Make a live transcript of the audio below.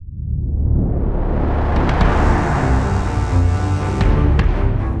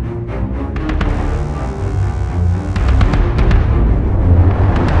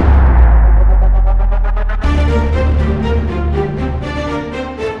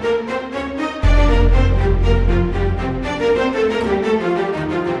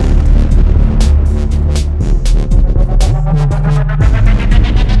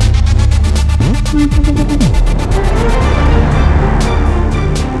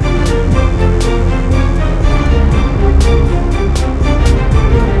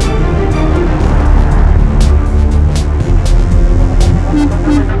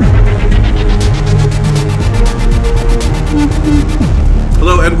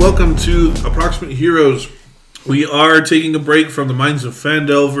welcome to Approximate Heroes. We are taking a break from the Mines of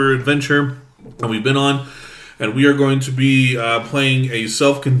Phandelver adventure that we've been on, and we are going to be playing a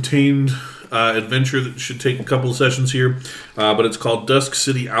self-contained adventure that should take a couple of sessions here, but it's called Dusk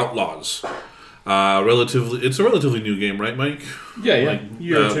City Outlaws. It's a relatively new game, right, Mike? Yeah,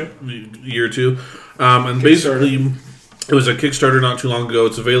 year or two. And basically, it was a Kickstarter not too long ago.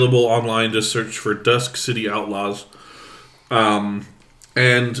 It's available online. Just search for Dusk City Outlaws.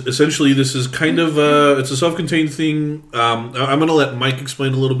 And essentially, this is kind of it's a self-contained thing. I'm going to let Mike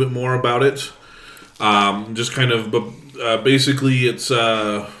explain a little bit more about it. Basically, it's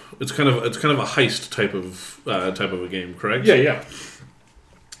kind of a heist type of a game, correct? Yeah.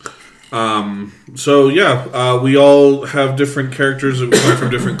 We all have different characters that we come from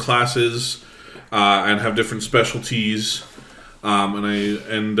different classes and have different specialties.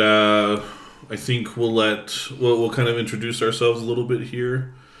 I think we'll kind of introduce ourselves a little bit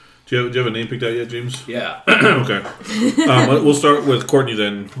here. Do you have a name picked out yet, James? Yeah. Okay. We'll start with Courtney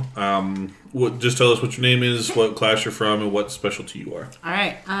then. Just tell us what your name is, what class you're from, and what specialty you are. All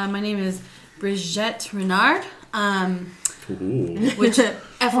right. My name is Brigitte Renard, which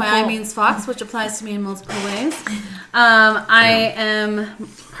FYI means fox, which applies to me in multiple ways. I am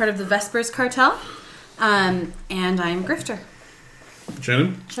part of the Vespers cartel, and I'm a grifter.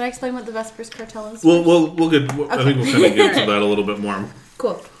 Shannon? Should I explain what the Vespers cartel is? We'll get. Okay. I think we'll kind of get to that a little bit more.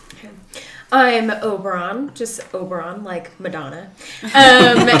 Cool. I'm Oberon, just Oberon, like Madonna.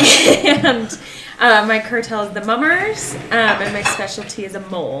 And my cartel is the Mummers, and my specialty is a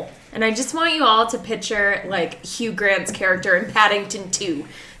mole. And I just want you all to picture, like, Hugh Grant's character in Paddington 2.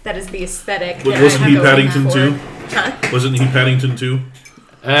 That is the aesthetic. Wasn't he Paddington 2? Huh? Wasn't he Paddington 2?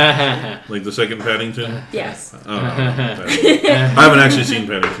 Like the second Paddington? Yes. I haven't actually seen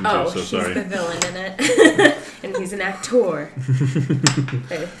Paddington 2, so sorry. He's the villain in it. And he's an actor.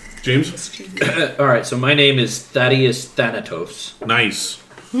 James? Alright, so my name is Thaddeus Thanatos. Nice.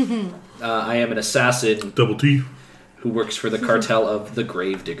 I am an assassin Double T. who works for the cartel of the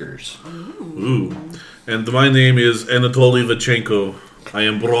Gravediggers. Ooh. And my name is Anatoly Vachenko. I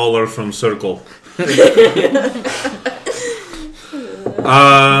am brawler from Circle.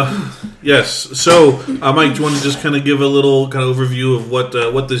 Yes. So, Mike, do you want to just kind of give a little kind of overview of what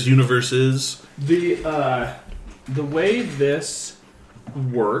this universe is? The way this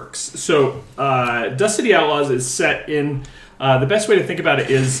works, so Dusk City Outlaws is set in. The best way to think about it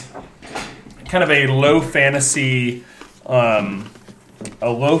is kind of a low fantasy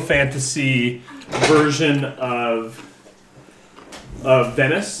version of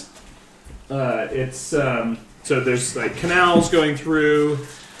Venice. It's so there's like canals going through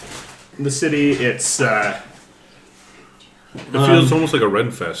the city. It feels almost like a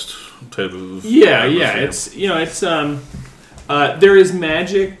Renfest type of. Yeah. It's there is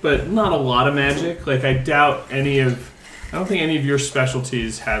magic, but not a lot of magic. Like I don't think any of your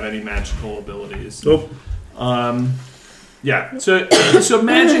specialties have any magical abilities. Nope. Yeah. So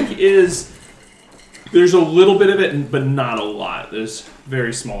magic is. There's a little bit of it, but not a lot. There's a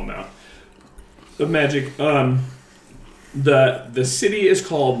very small amount of magic. The city is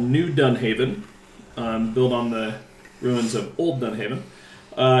called New Dunhaven, built on the ruins of Old Dunhaven.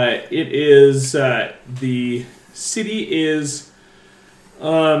 It is the city is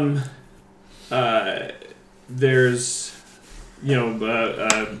there's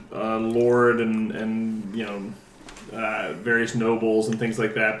a lord and various nobles and things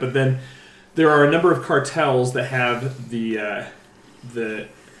like that, but then there are a number of cartels that have the I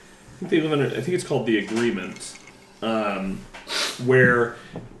think they live under. I think it's called the Agreement, where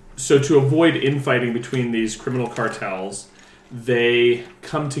so to avoid infighting between these criminal cartels, they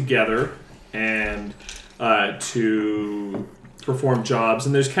come together and to perform jobs,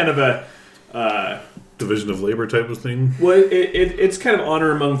 and there's kind of a division of labor type of thing. Well, it's kind of honor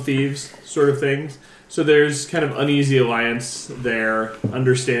among thieves sort of things. So there's kind of uneasy alliance there,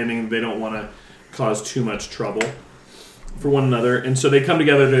 understanding they don't want to cause too much trouble for one another. And so they come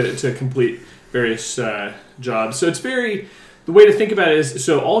together to complete various jobs. So it's the way to think about it is,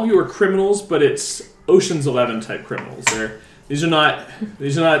 so all of you are criminals, but it's Ocean's 11 type criminals. These are not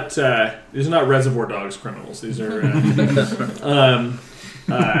Reservoir Dogs criminals. These are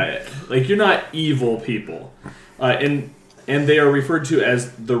like you're not evil people, and they are referred to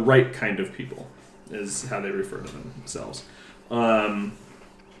as the right kind of people. Is how they refer to themselves. And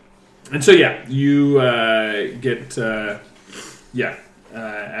so, you get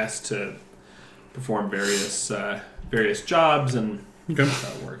asked to perform various jobs, and that's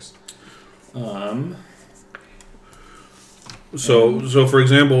how it works. So for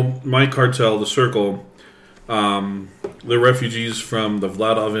example, my cartel, the Circle, They're refugees from the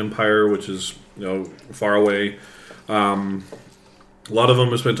Vladov Empire, which is far away. A lot of them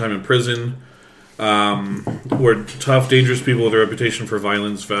have spent time in prison. Were tough, dangerous people with a reputation for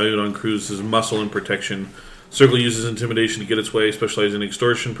violence, valued on crews as muscle and protection. Circle uses intimidation to get its way, specializing in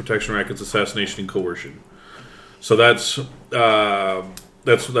extortion, protection rackets, assassination, and coercion. So that's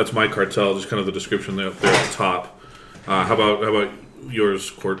my cartel. Just kind of the description there at the top. How about yours,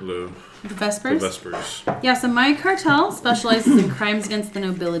 Court? The Vespers? The Vespers. Yeah, so my cartel specializes in crimes against the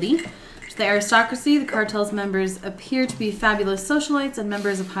nobility. To the aristocracy, the cartel's members appear to be fabulous socialites and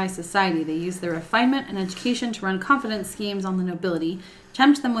members of high society. They use their refinement and education to run confident schemes on the nobility,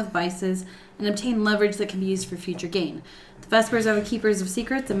 tempt them with vices, and obtain leverage that can be used for future gain. The Vespers are the keepers of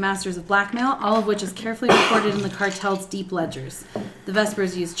secrets and masters of blackmail, all of which is carefully recorded in the cartel's deep ledgers. The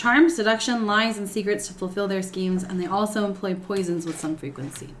Vespers use charms, seduction, lies, and secrets to fulfill their schemes, and they also employ poisons with some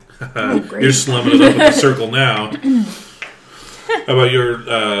frequency. You're slumming it up in the circle now. How about your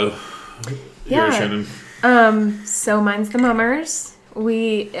Shannon? So mine's the Mummers.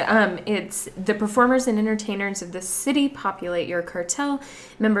 It's the performers and entertainers of the city populate your cartel.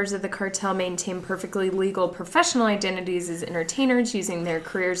 Members of the cartel maintain perfectly legal professional identities as entertainers, using their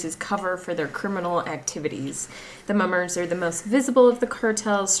careers as cover for their criminal activities. The Mummers are the most visible of the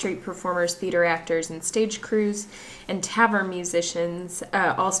cartel. Street performers, theater actors, and stage crews, and tavern musicians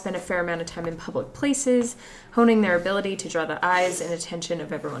all spend a fair amount of time in public places, honing their ability to draw the eyes and attention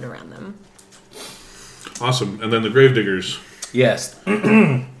of everyone around them. Awesome. And then the Gravediggers. Yes.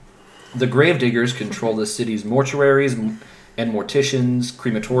 The Gravediggers control the city's mortuaries and morticians,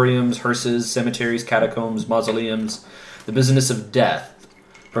 crematoriums, hearses, cemeteries, catacombs, mausoleums. The business of death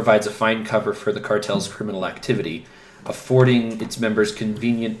provides a fine cover for the cartel's criminal activity, affording its members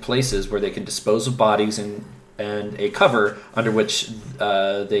convenient places where they can dispose of bodies and a cover under which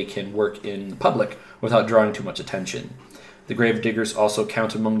they can work in public without drawing too much attention. The Gravediggers also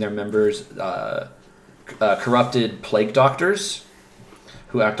count among their members corrupted plague doctors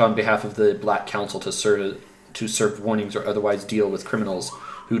who act on behalf of the Black Council to serve warnings or otherwise deal with criminals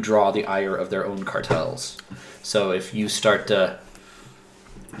who draw the ire of their own cartels. So if you start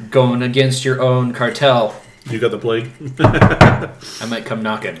going against your own cartel... You got the plague? I might come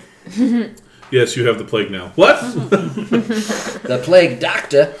knocking. Yes, you have the plague now. What? The plague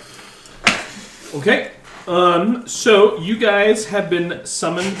doctor. Okay. So you guys have been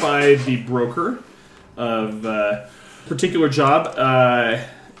summoned by the broker of a particular job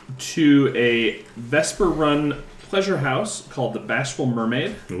to a Vesper-run pleasure house called the Bashful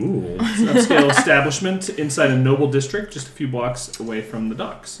Mermaid. Ooh. It's an upscale establishment inside a noble district just a few blocks away from the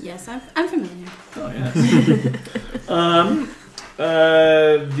docks. Yes, I'm familiar. Oh, yes.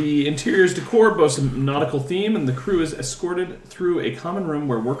 The interior's decor boasts a nautical theme, and the crew is escorted through a common room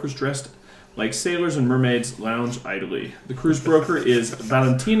where workers dressed like sailors and mermaids lounge idly. The crew's broker is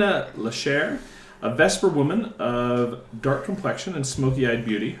Valentina Lacher, a Vesper woman of dark complexion and smoky-eyed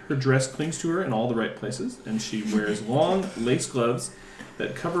beauty. Her dress clings to her in all the right places, and she wears long lace gloves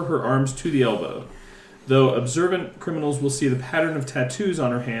that cover her arms to the elbow. Though observant criminals will see the pattern of tattoos on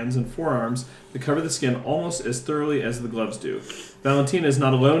her hands and forearms that cover the skin almost as thoroughly as the gloves do. Valentina is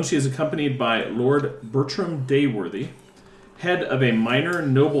not alone. She is accompanied by Lord Bertram Dayworthy, head of a minor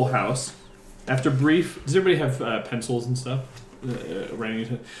noble house. After brief... Does everybody have pencils and stuff?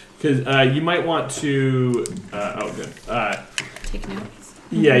 Writing, because you might want to. Good. Take notes.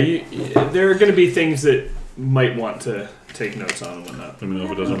 Yeah, there are going to be things that might want to take notes on and whatnot. Let me know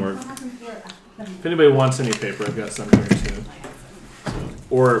if it doesn't work. If anybody wants any paper, I've got some here too.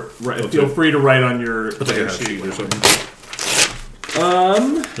 Or feel free to write on your It's like a half sheet or something.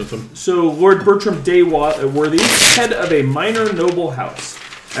 So Lord Bertram Dayworthy, head of a minor noble house.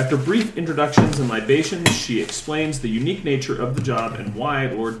 After brief introductions and libations, she explains the unique nature of the job and why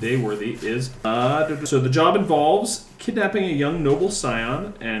Lord Dayworthy is... So the job involves kidnapping a young noble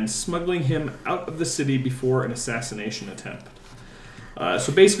scion and smuggling him out of the city before an assassination attempt.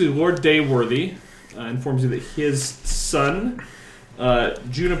 So basically, Lord Dayworthy informs you that his son,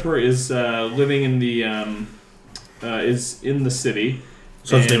 Juniper, is living in the... is in the city.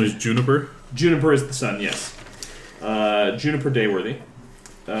 Son's name is Juniper? Juniper is the son, yes. Juniper Dayworthy.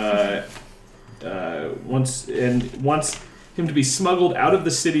 Wants him to be smuggled out of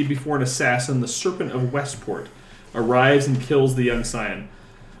the city before an assassin, the Serpent of Westport, arrives and kills the young scion.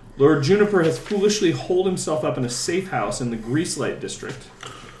 Lord Juniper has foolishly holed himself up in a safe house in the Greaselight district,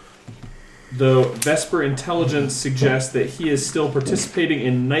 though Vesper intelligence suggests that he is still participating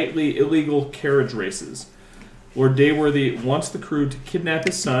in nightly illegal carriage races. Lord Dayworthy wants the crew to kidnap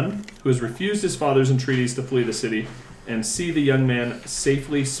his son, who has refused his father's entreaties to flee the city, and see the young man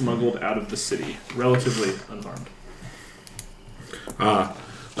safely smuggled out of the city, relatively unharmed. I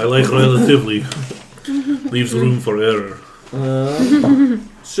like relatively. Leaves room for error.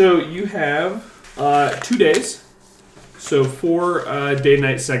 So you have 2 days. So 4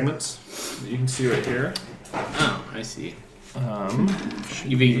 day-night segments that you can see right here. Oh, I see.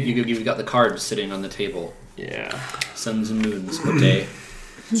 You've got the cards sitting on the table. Yeah. Suns and moons. What day?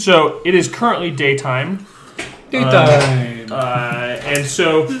 So it is currently daytime. And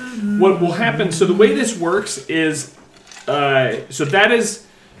so what will happen, so the way this works is, so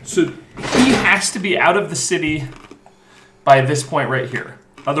he has to be out of the city by this point right here.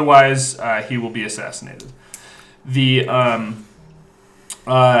 Otherwise, he will be assassinated.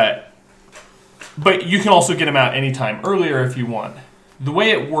 But you can also get him out anytime earlier if you want. The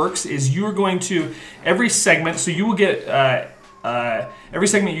way it works is you're going to, every segment, so you will get, every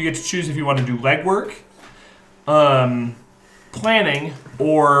segment you get to choose if you want to do legwork, planning,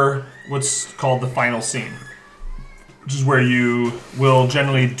 or what's called the final scene, which is where you will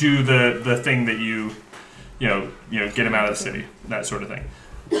generally do the thing that you get him out of the city, that sort of thing.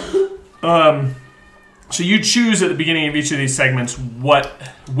 So you choose at the beginning of each of these segments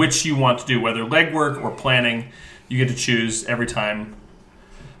which you want to do, whether legwork or planning. You get to choose every time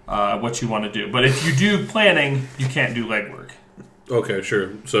what you want to do. But if you do planning, you can't do legwork. Okay,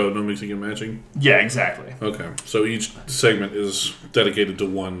 sure. So no mixing and matching? Yeah, exactly. Okay. So each segment is dedicated to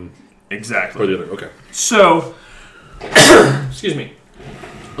one Exactly. or the other. Okay. So, excuse me.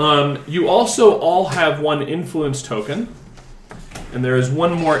 You also all have one influence token. And there is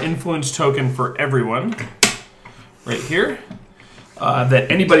one more influence token for everyone. Right here.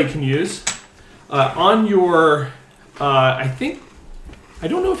 That anybody can use. On your... I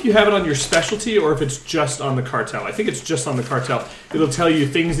don't know if you have it on your specialty or if it's just on the cartel. I think it's just on the cartel. It'll tell you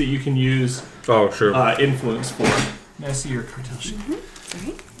things that you can use influence for. May I see your cartel sheet?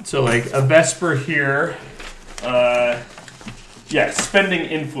 Sorry. So, like, a Vesper here. Spending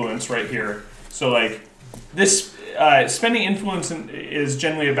influence right here. So, like, this spending influence is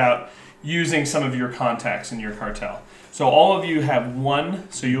generally about using some of your contacts in your cartel. So all of you have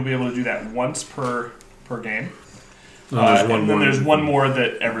one, so you'll be able to do that once per game. There's one more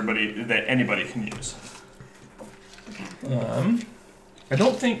that anybody can use. I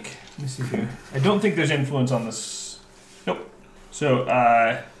don't think. Let me see here. I don't think there's influence on this. Nope. So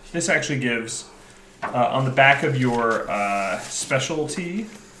this actually gives on the back of your specialty.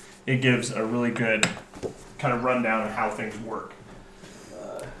 It gives a really good kind of rundown of how things work.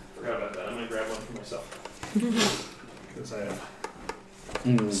 Forgot about that. I'm gonna grab one for myself because I have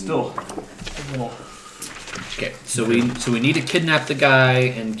still a little. Okay, so we need to kidnap the guy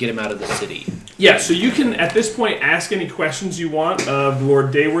and get him out of the city. Yeah, so you can at this point ask any questions you want of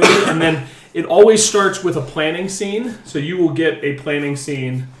Lord Dayworthy, and then it always starts with a planning scene. So you will get a planning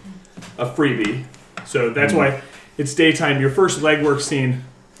scene, a freebie. So that's why it's daytime. Your first legwork scene,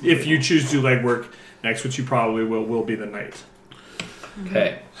 if you choose to do legwork, next, which you probably will be the night.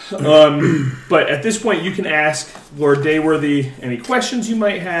 Okay. But at this point, you can ask Lord Dayworthy any questions you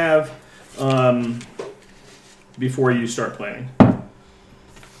might have before you start planning.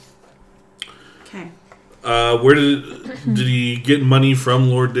 Okay. Where did he get money from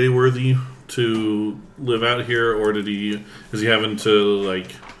Lord Dayworthy to live out here, or is he having to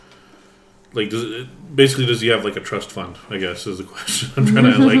does he have like a trust fund? I guess is the question. I'm trying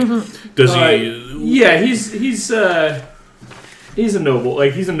to does he? Yeah, he's a noble,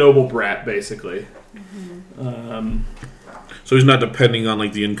 he's a noble brat basically. So he's not depending on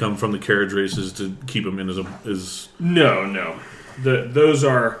the income from the carriage races to keep him in his. No. Those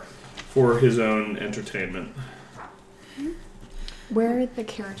are for his own entertainment. Where are the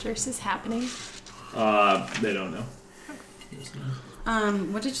carriage races happening? They don't know.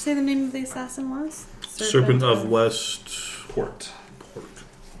 What did you say the name of the assassin was? Serpent of West Port.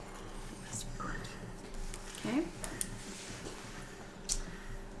 Okay.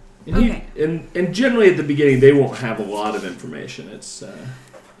 And generally at the beginning they won't have a lot of information. It's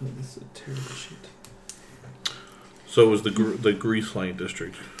this is a terrible sheet. So it was the Greaselight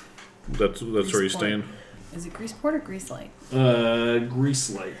district. That's where he's staying. Is it Greaseport or Greaselight?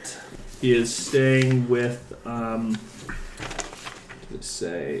 Greaselight. He is staying with let's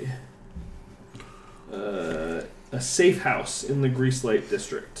say a safe house in the Greaselight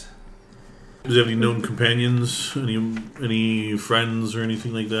district. Does he have any known companions? Any friends or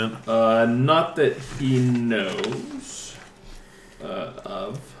anything like that? Not that he knows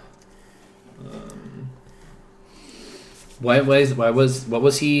of. What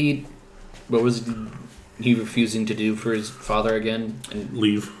was he refusing to do for his father again? And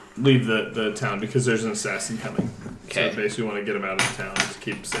Leave. leave the town because there's an assassin coming. Okay. So basically, want to get him out of town to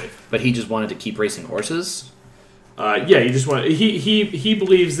keep him safe. But he just wanted to keep racing horses? Yeah, he just wanted. He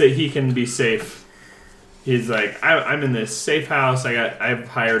believes that he can be safe. He's like, I'm in this safe house. I've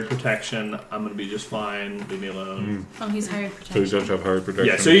hired protection. I'm gonna be just fine. Leave me alone. Oh, he's hired So he protection. does have hard protection.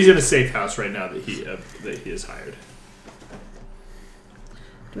 Yeah, so he's in a safe house right now that he is hired.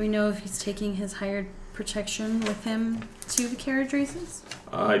 Do we know if he's taking his hired protection with him to the carriage races?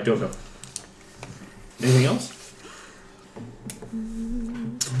 I don't know. Anything else?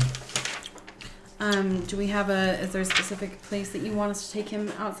 Do we have is there a specific place that you want us to take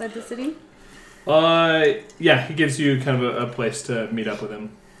him outside the city? Yeah, he gives you kind of a place to meet up with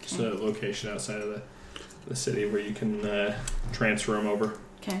him. Just a location outside of the city where you can transfer him over.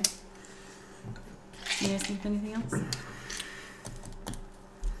 Okay. You guys think of anything else?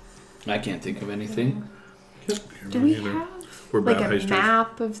 I can't think of anything. Do we have We're like bad a hasters.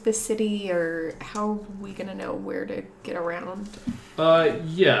 map of the city, or how are we gonna know where to get around?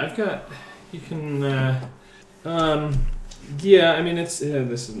 Yeah, I've got. You can. Yeah, I mean it's.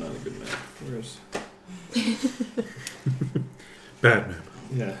 This is not a good map. Where's? Bad map.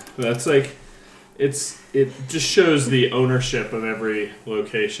 Yeah, that's like. It just shows the ownership of every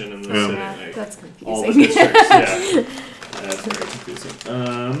location in the Yeah. city. Yeah, Like, that's all the confusing. districts. Yeah, that's very confusing.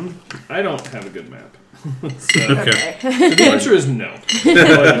 I don't have a good map. So, Okay. so the answer is no.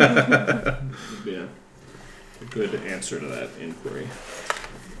 But, yeah, a good answer to that inquiry.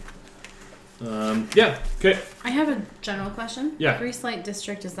 Yeah. Okay. I have a general question. Yeah. Greaselight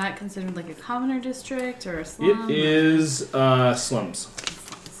District, is that considered like a commoner district or a slum? It is slums.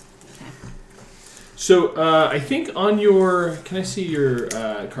 Okay. So I think on your, can I see your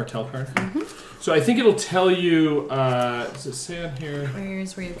cartel card? Mm-hmm. So I think it'll tell you. Does it say on here?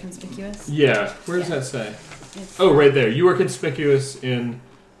 Areas where you're conspicuous? Yeah. Where does that say? It's, Oh, right there. You are conspicuous in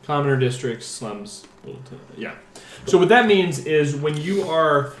commoner districts, slums. Yeah. So what that means is when you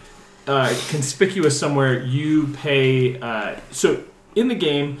are conspicuous somewhere, you pay. So in the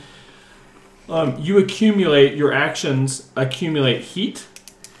game, you accumulate your actions, accumulate heat,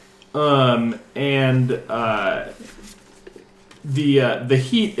 and the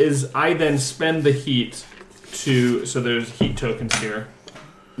heat is I then spend the heat to. So there's heat tokens here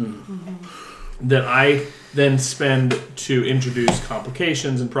that I then spend to introduce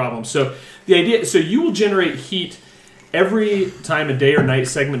complications and problems. So the idea. So you will generate heat. Every time a day or night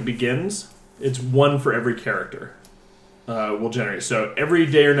segment begins, it's one for every character will generate. So every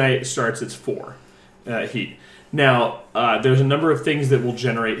day or night starts, it's 4 heat. Now, there's a number of things that will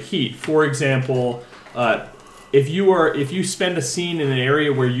generate heat. For example, if you spend a scene in an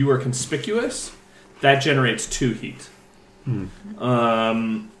area where you are conspicuous, that generates 2 heat.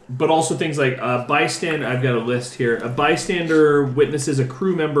 But also things like bystander. I've got a list here. A bystander witnesses a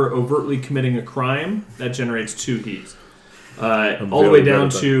crew member overtly committing a crime. That generates 2 heat. All the way down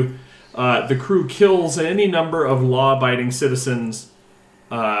to the crew kills any number of law-abiding citizens.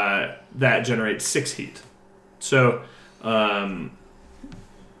 That generates 6 heat. So,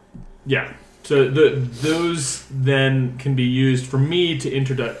 yeah. So those then can be used for me to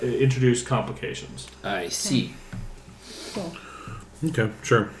introduce complications. I see. cool. Okay,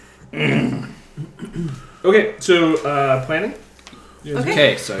 sure. Okay, so planning.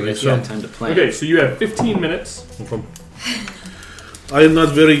 Okay, so I guess you have time to plan. Okay, so you have 15 minutes. Okay. I am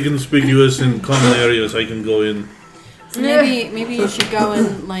not very conspicuous in common areas. I can go in. So maybe you should go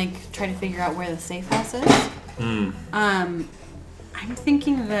and like try to figure out where the safe house is. I'm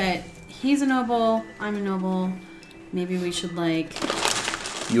thinking that he's a noble, I'm a noble. Maybe we should like.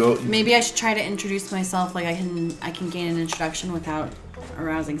 Maybe I should try to introduce myself. Like I can gain an introduction without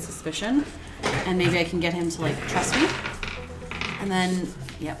arousing suspicion, and maybe I can get him to like trust me. And then,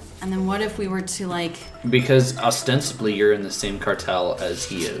 And then what if we were to like? Because ostensibly you're in the same cartel as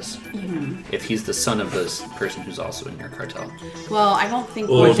he is. Mm-hmm. If he's the son of this person who's also in your cartel. Well, I don't think.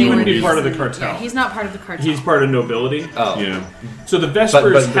 Well, he wouldn't would be part of the cartel. Yeah, he's not part of the cartel. He's part of nobility. Oh. Yeah. So the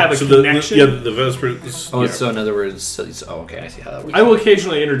Vespers have a connection. The Vespers. Oh, yeah. so in other words, okay, I see how that works. I will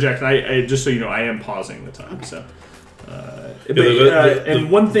occasionally interject. I just so you know, I am pausing the time. So, and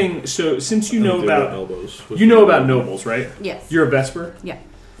one thing. So since you know about nobles, right? Yes. You're a Vesper. Yeah.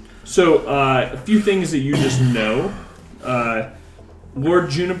 So a few things that you just know. Lord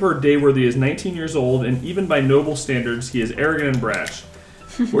Juniper Dayworthy is 19 years old, and even by noble standards, he is arrogant and brash.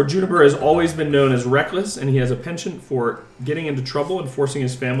 Lord Juniper has always been known as reckless, and he has a penchant for getting into trouble and forcing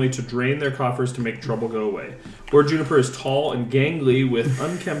his family to drain their coffers to make trouble go away. Lord Juniper is tall and gangly, with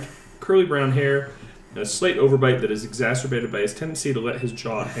unkempt curly brown hair and a slight overbite that is exacerbated by his tendency to let his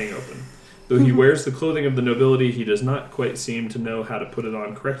jaw hang open. Though he wears the clothing of the nobility, he does not quite seem to know how to put it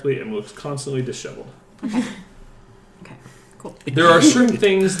on correctly and looks constantly disheveled. Okay, cool. There are certain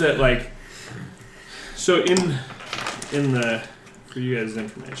things that, like... So in the... For you guys'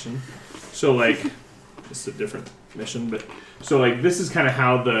 information. So, like... This is a different mission, but... So, like, this is kind of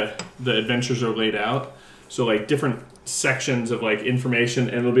how the adventures are laid out. So, like, different sections of, like, information,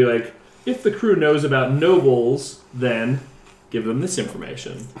 and it'll be like, if the crew knows about nobles, then give them this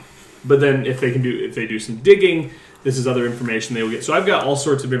information. But then if they do some digging, this is other information they will get. So I've got all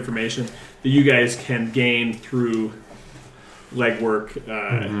sorts of information that you guys can gain through legwork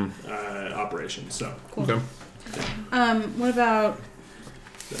operations. So Cool. Okay. What about...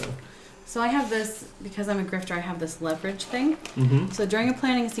 so. So I have this, because I'm a grifter, I have this leverage thing. Mm-hmm. So during a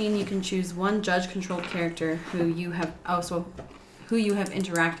planning scene, you can choose one judge-controlled character who you have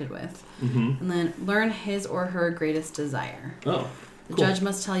interacted with, Mm-hmm. and then learn his or her greatest desire. Oh, The cool. judge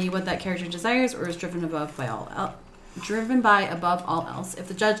must tell you what that character desires or is driven by above all else. If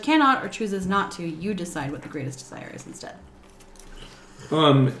the judge cannot or chooses not to, you decide what the greatest desire is instead.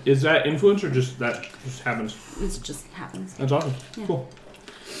 Is that influence or just that just happens? It just happens. That's awesome. Yeah. Cool.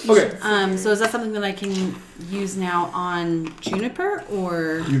 Okay. So is that something that I can use now on Juniper,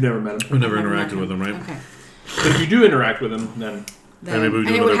 or You've never met him. We've never I've met interacted with him, right? Okay. But if you do interact with him, then Then, maybe we do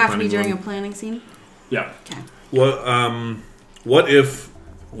and it would another have to be planning during one. a planning scene. yeah. Okay. What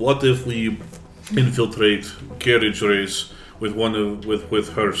if we infiltrate carriage race with with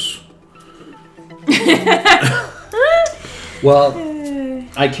hers? Well,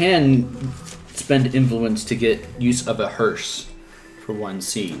 I can spend influence to get use of a hearse for one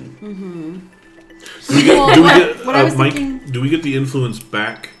scene. Do we get, what I was Mike? thinking- Do we get the influence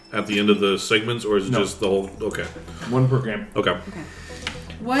back at the end of the segments, or is it No. just the whole? Okay. One per game. Okay.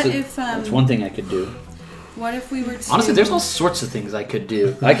 What So if That's one thing I could do. what if we were to Honestly, there's all sorts of things I could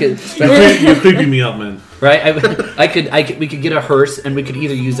do. I could spend, You're creeping me out, man. right? We could get a hearse, and we could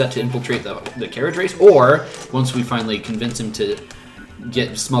either use that to infiltrate the carriage race, or once we finally convince him to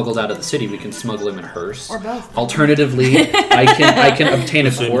get smuggled out of the city, we can smuggle him in a hearse. Or both. Alternatively, I can obtain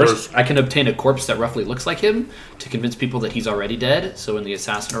a Same corpse. hearse. I can obtain a corpse that roughly looks like him to convince people that he's already dead. So when the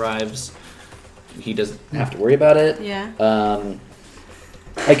assassin arrives, he doesn't have to worry about it. Yeah.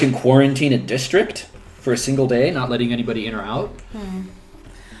 I can quarantine a district for a single day, not letting anybody in or out.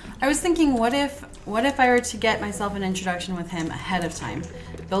 I was thinking, what if I were to get myself an introduction with him ahead of time,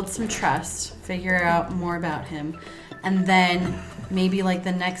 build some trust, figure out more about him, and then maybe like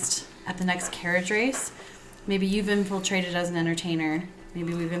at the next carriage race, maybe you've infiltrated as an entertainer.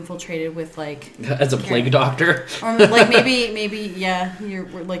 Maybe we've infiltrated with like As a plague doctor. or like maybe yeah, we're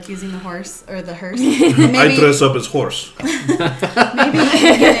like using the horse or the hearse. I Maybe dress up as horse. maybe you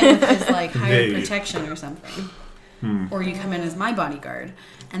can get in with his like hired Hey. protection or something. Or you come in as my bodyguard.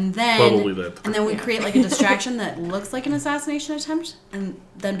 And then Probably that. And then we create like a distraction that looks like an assassination attempt. And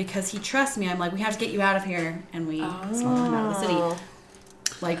then because he trusts me, I'm like, we have to get you out of here, and we smuggle him out of the city.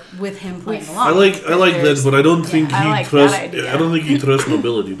 Like with him playing along. I like that, but I don't think I he like that trusts. idea. I don't think he trusts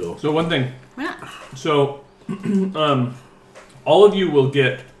nobility though. So one thing. Why not? So, all of you will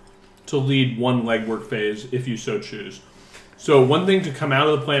get to lead one legwork phase if you so choose. So one thing to come out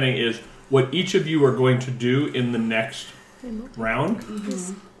of the planning is what each of you are going to do in the next round.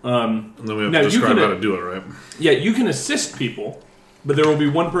 And then we have Now, to you describe can- how to do it, right? Yeah, you can assist people, but there will be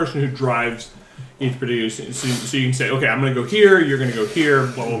one person who drives each particular scene. So you can say, okay, I'm going to go here, you're going to go here,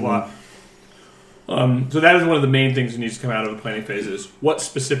 blah, blah, blah. So that is one of the main things that needs to come out of the planning phase is what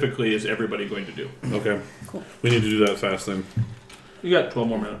specifically is everybody going to do? Okay. Cool. We need to do that fast then. You got 12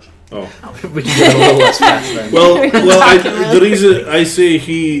 more minutes. Oh. We can get a little less fast then. Well, the reason I say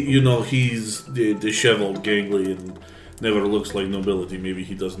he's disheveled, gangly, and never looks like nobility. Maybe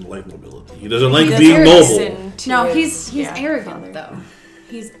he doesn't like nobility. He doesn't like being noble. No, he's arrogant though.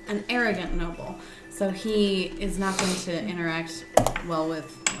 He's an arrogant noble. So he is not going to interact well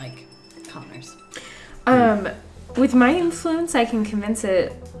with like commoners. With my influence, I can convince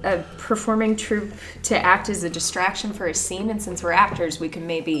a performing troupe to act as a distraction for a scene, and since we're actors, we can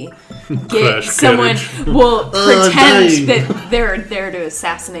maybe get Crash someone carriage. will pretend dying. that they're there to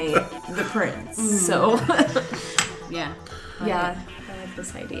assassinate the prince. So, Yeah. yeah, I like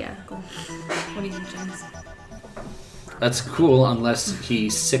this idea. What do you think, James? That's cool unless he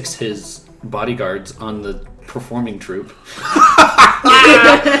sicks his bodyguards on the performing troupe.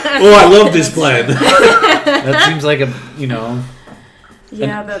 Oh, I love this plan. That seems like a,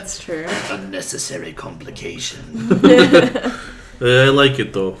 Yeah, that's true. unnecessary complication. I like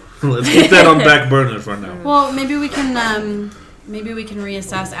it though. Let's keep that on back burner for now. Well, maybe we can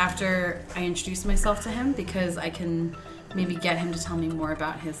reassess after I introduce myself to him, because I can maybe get him to tell me more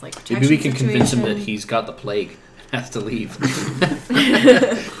about his like protection Maybe we can convince him that situation. he's got the plague and has to leave. I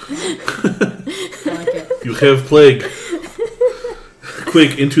like it. You have plague.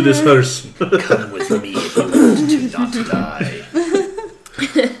 Quick, into this hearse. Come with me if you want to not die.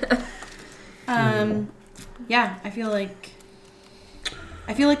 Yeah, I feel like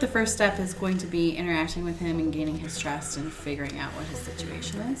the first step is going to be interacting with him and gaining his trust and figuring out what his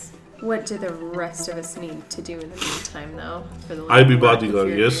situation is. What do the rest of us need to do in the meantime, though? For the I'd be work, bodyguard,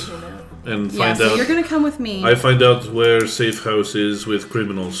 if you're yes. doing that? And Yeah, find so out. you're gonna come with me. I find out where safe house is with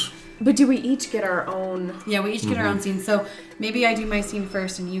criminals. But do we each get our own? Yeah, we each get our own scene. So maybe I do my scene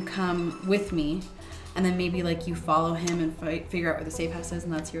first and you come with me. And then maybe like you follow him and figure out where the safe house is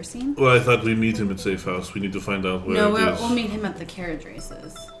and that's your scene? Well, I thought we meet him at safe house. We need to find out where No, it is. we'll meet him at the carriage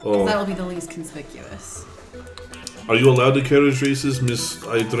races. 'Cause Oh. that will be the least conspicuous. Are you allowed to carriage races, Miss?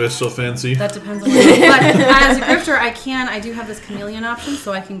 I dress so fancy. That depends on what but as a grifter, I do have this chameleon option,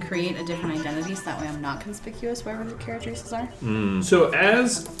 so I can create a different identity so that way I'm not conspicuous wherever the carriage races are. So,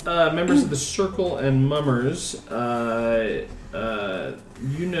 as members of the Circle and Mummers, you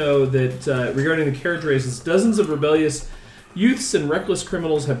know that regarding the carriage races, dozens of rebellious youths and reckless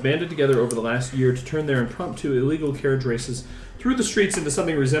criminals have banded together over the last year to turn their impromptu illegal carriage races through the streets into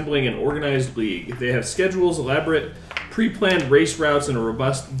something resembling an organized league. They have schedules, elaborate, pre-planned race routes, and a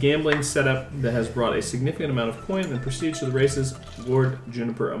robust gambling setup that has brought a significant amount of coin and prestige to the races, Lord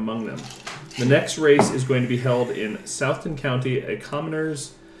Juniper among them. The next race is going to be held in Southton County, a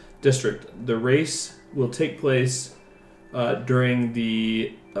commoner's district. The race will take place during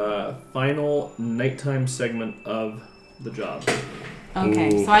the final nighttime segment of the job.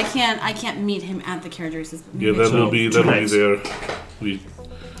 Okay, Ooh. so I can't meet him at the carriage races. But Yeah, maybe that'll be Tonight's. there.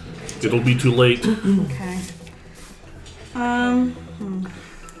 It'll be too late. okay.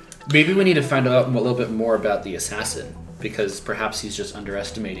 Maybe we need to find out a little bit more about the assassin, because perhaps he's just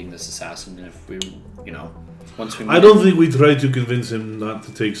underestimating this assassin. And if we, once we meet I don't think we try to convince him not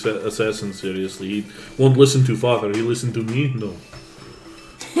to take Assassin seriously. He won't listen to Father. He listen to me? No.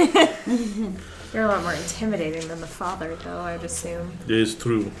 You're a lot more intimidating than the father, though, I'd assume. It is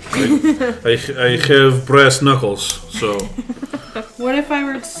true. I have brass knuckles, so... What if I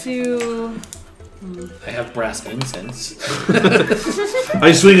were to? I have brass incense.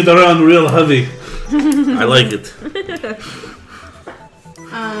 I swing it around real heavy. I like it.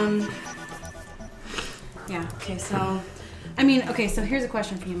 Yeah. Okay. So, so here's a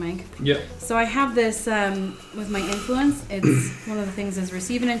question for you, Mike. Yep. So I have this with my influence. It's one of the things is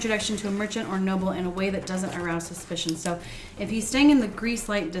receive an introduction to a merchant or noble in a way that doesn't arouse suspicion. So if he's staying in the Grease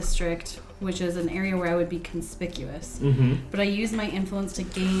Light district, which is an area where I would be conspicuous, but I use my influence to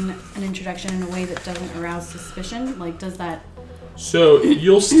gain an introduction in a way that doesn't arouse suspicion, like does that? So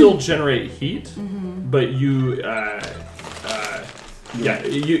you'll still generate heat, but you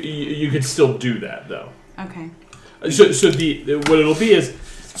could still do that though. Okay. So what it'll be is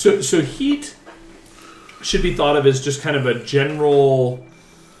so heat should be thought of as just kind of a general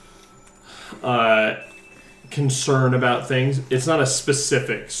concern about things. It's not a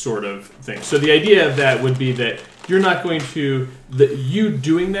specific sort of thing. So the idea of that would be that you're not going to you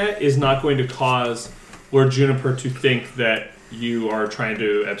doing that is not going to cause Lord Juniper to think that you are trying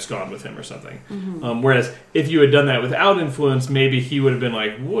to abscond with him or something. Whereas if you had done that without influence, maybe he would have been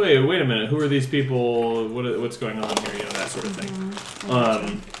like, wait a minute, who are these people? What's going on here? That sort of thing.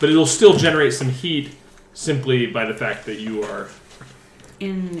 But it'll still generate some heat simply by the fact that you are...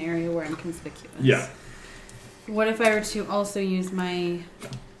 In an area where I'm conspicuous. Yeah. What if I were to also use my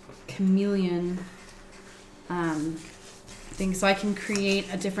chameleon thing so I can create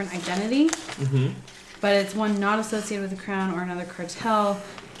a different identity? But it's one not associated with the crown or another cartel,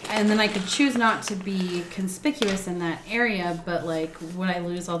 and then I could choose not to be conspicuous in that area, but like, would I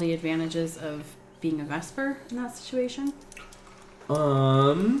lose all the advantages of being a Vesper in that situation?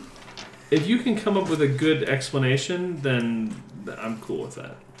 If you can come up with a good explanation, then I'm cool with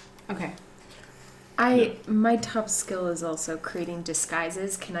that. Okay. My top skill is also creating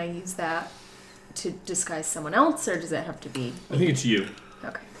disguises. Can I use that to disguise someone else, or does it have to be? I think it's you.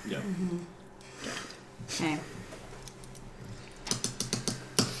 Okay. Yeah. Okay.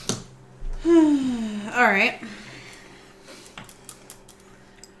 All right.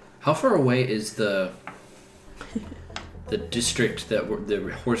 How far away is the district that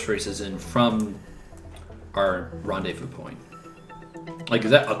the horse race is in from our rendezvous point? Like,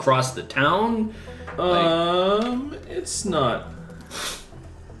 is that across the town? It's not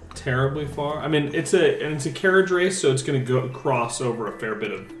terribly far. I mean, it's a carriage race, so it's going to cross over a fair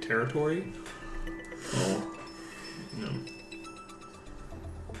bit of territory. Oh. No.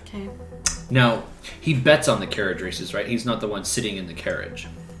 Okay. Now, he bets on the carriage races, right? He's not the one sitting in the carriage.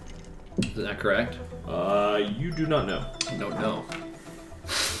 Is that correct? You do not know. Don't know.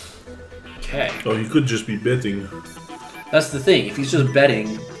 Okay. Oh, he could just be betting. That's the thing. If he's just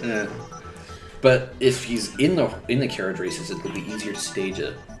betting, but if he's in the carriage races, it would be easier to stage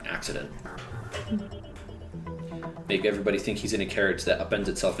an accident. Make everybody think he's in a carriage that upends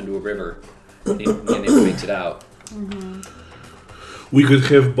itself into a river, and never makes it out. Mm-hmm. We could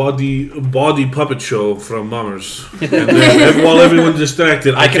have body puppet show from Mummers, and then while everyone's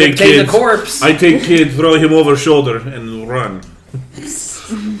distracted, I can obtain the corpse. I take kid, throw him over shoulder, and run.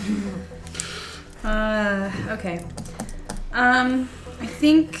 Okay. I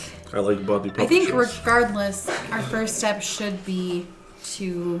think I like body puppet shows. regardless, our first step should be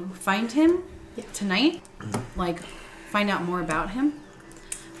to find him tonight. Like, find out more about him.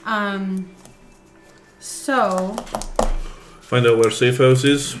 So... Find out where Safe House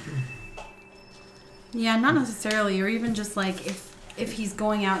is. Yeah, not necessarily, or even just like if he's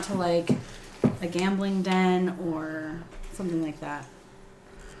going out to like a gambling den or something like that.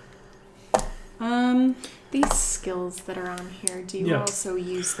 These skills that are on here, do you also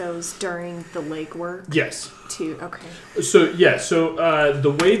use those during the legwork? Yes. Okay. So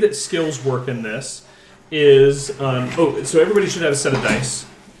the way that skills work in this is so everybody should have a set of dice.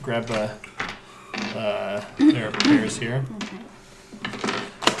 Grab their prepares here.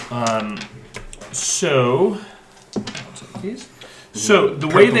 So I'll take these. So the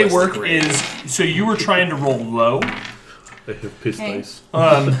way they work is so you were trying to roll low. I have piss dice.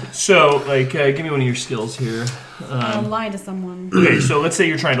 So like give me one of your skills here. Lie to someone. Okay, so let's say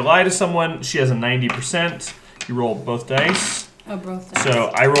you're trying to lie to someone. She has a 90%. You roll both dice. Oh, both dice. So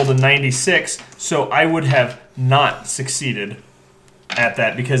I rolled a 96. So I would have not succeeded at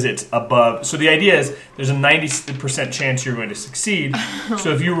that because it's above. So the idea is there's a 90% chance you're going to succeed.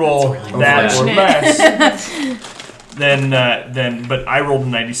 So if you roll that or less, then but I rolled a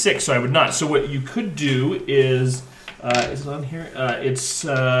 96, so I would not. So what you could do is it on here? Is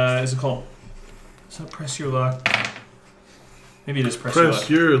it called? Is that press your luck? Maybe it is press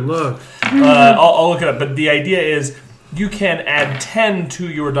your luck. I'll look it up. But the idea is you can add 10 to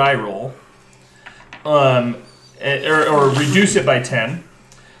your die roll, or reduce it by 10,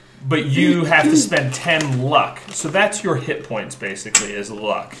 but you have to spend 10 luck. So that's your hit points basically is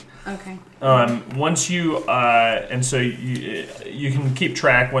luck. Okay. Once you and so you can keep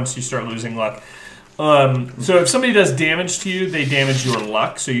track once you start losing luck. So if somebody does damage to you, they damage your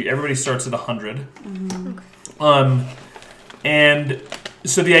luck. So everybody starts at 100. Mm-hmm. And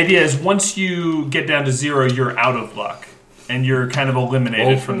so the idea is once you get down to 0, you're out of luck, and you're kind of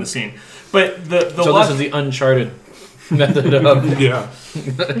eliminated from the scene. But the so luck, this is the Uncharted method of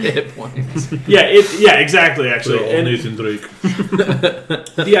hit points. Yeah, exactly. Actually, and Nathan Drake.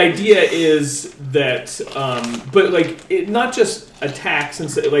 The idea is that, but like it not just attacks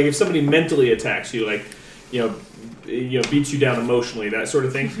and like if somebody mentally attacks you, like beats you down emotionally, that sort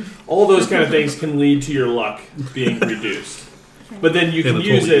of thing. All those kind of things can lead to your luck being reduced. But then you can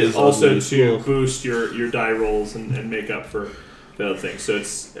use it also to boost your die rolls and make up for the other things. So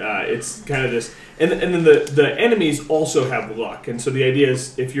it's kind of this, and then the enemies also have luck, and so the idea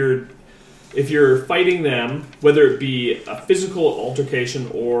is if you're fighting them, whether it be a physical altercation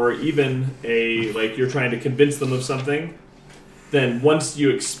or even like you're trying to convince them of something, then once you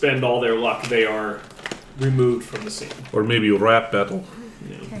expend all their luck, they are removed from the scene. Or maybe a rap battle.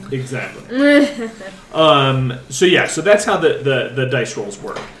 Yeah, exactly. So that's how the dice rolls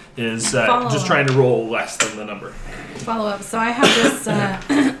work. Is just trying to roll less than the number. Follow up. So I have this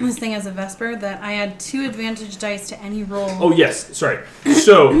this thing as a Vesper that I add 2 advantage dice to any roll. Oh yes, sorry.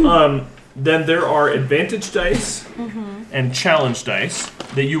 So then there are advantage dice and challenge dice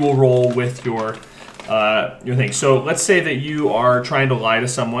that you will roll with your thing. So let's say that you are trying to lie to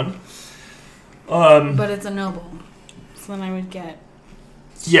someone. But it's a noble, so then I would get.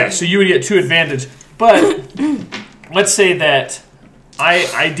 Yeah, so you would get 2 advantage. But let's say that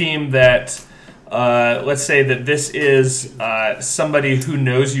I deem that. Let's say that this is somebody who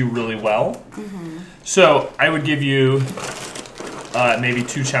knows you really well. Mm-hmm. So I would give you maybe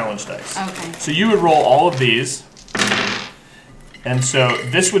 2 challenge dice. Okay. So you would roll all of these. And so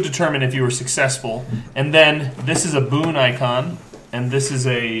this would determine if you were successful. And then this is a boon icon. And this is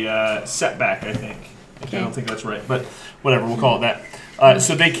a setback, I think. Okay. I don't think that's right. But whatever, we'll call it that.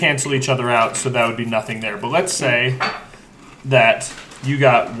 So they cancel each other out. So that would be nothing there. But let's say that you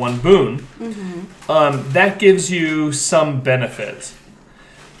got 1 boon. Mm-hmm. That gives you some benefit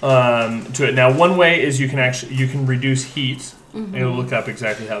to it. Now, one way is you can reduce heat. Mm-hmm. I'll look up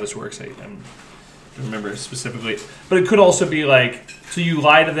exactly how this works. I don't remember specifically, but it could also be like so you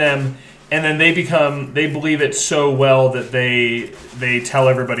lie to them, and then they believe it so well that they tell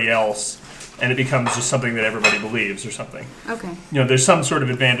everybody else, and it becomes just something that everybody believes or something. Okay. There's some sort of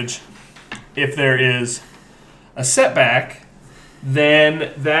advantage. If there is a setback,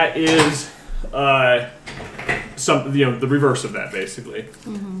 then that is the reverse of that, basically.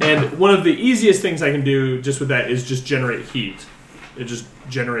 Mm-hmm. And one of the easiest things I can do just with that is just generate heat. It just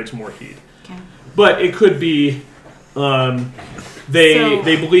generates more heat. Okay. But it could be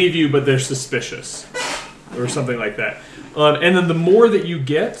they believe you, but they're suspicious, or something like that. And then the more that you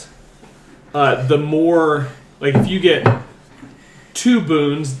get, the more, like if you get 2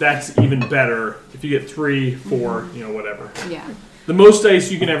 boons, that's even better. If you get 3, 4, whatever. Yeah. The most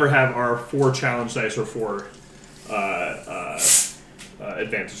dice you can ever have are 4 challenge dice or 4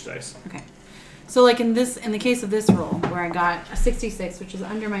 advantage dice. Okay. So, like in the case of this roll, where I got a 66, which is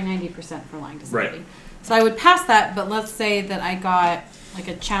under my 90% for lying disability. Right. So I would pass that, but let's say that I got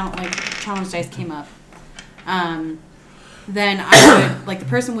like challenge dice came up. Then I would, the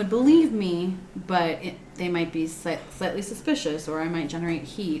person would believe me, but they might be slightly suspicious, or I might generate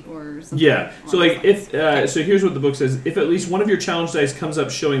heat or something. Yeah. So so here's what the book says: if at least one of your challenge dice comes up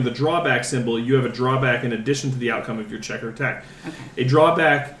showing the drawback symbol, you have a drawback in addition to the outcome of your check or attack. Okay. A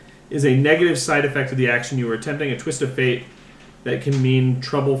drawback is a negative side effect of the action you are attempting. A twist of fate that can mean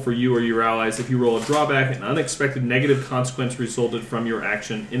trouble for you or your allies. If you roll a drawback, an unexpected negative consequence resulted from your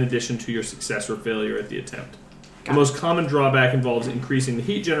action in addition to your success or failure at the attempt. The most common drawback involves increasing the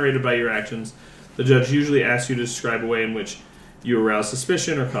heat generated by your actions. The judge usually asks you to describe a way in which you arouse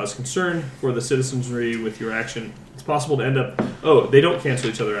suspicion or cause concern for the citizenry with your action. It's possible to end up... Oh, they don't cancel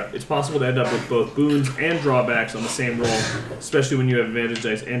each other out. It's possible to end up with both boons and drawbacks on the same roll, especially when you have advantage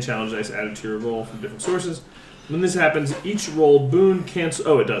dice and challenge dice added to your roll from different sources. When this happens, each rolled boon cancel...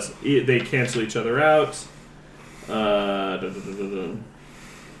 Oh, it does. They cancel each other out.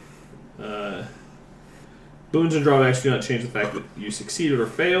 Boons and drawbacks do not change the fact that you succeeded or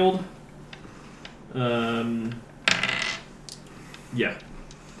failed. Yeah.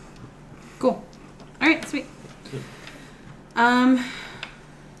 Cool. All right, sweet.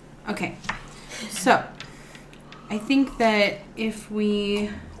 Okay. So, I think that if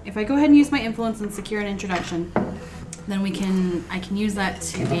I go ahead and use my influence and secure an introduction, then I can use that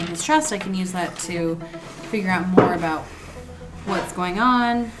to gain his trust. I can use that to figure out more about what's going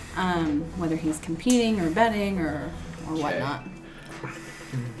on, whether he's competing or betting or whatnot.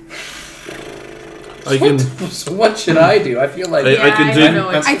 So what should I do? I feel like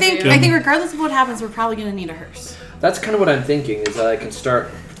I think regardless of what happens, we're probably going to need a hearse. That's kind of what I'm thinking, is that I can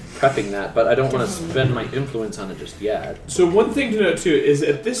start prepping that, but I don't want to spend my influence on it just yet. So one thing to note too is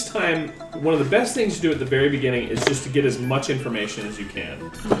at this time, one of the best things to do at the very beginning is just to get as much information as you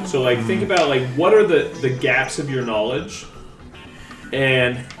can. So think about what are the gaps of your knowledge,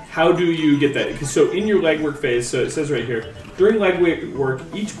 and how do you get that? So in your legwork phase, so it says right here, during legwork,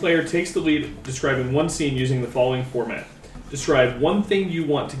 each player takes the lead describing one scene using the following format. Describe one thing you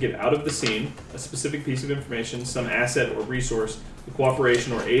want to get out of the scene, a specific piece of information, some asset or resource, the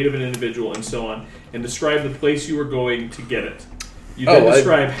cooperation or aid of an individual, and so on, and describe the place you are going to get it. You then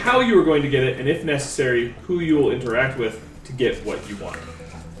describe how you are going to get it, and if necessary, who you will interact with to get what you want.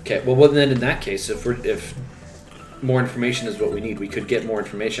 Okay, well then in that case, if more information is what we need, we could get more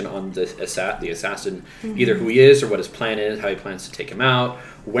information on the assassin, either who he is or what his plan is, how he plans to take him out,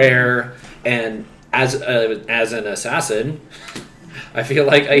 where, and as an assassin, I feel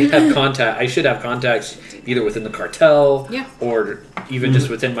like I should have contacts either within the cartel or even just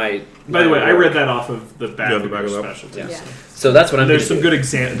within my... By the way, I read that off of the back of your specialty. Yeah. So that's what I'm There's some good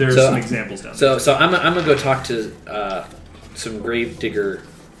some examples down there. So I'm going to go talk to some gravedigger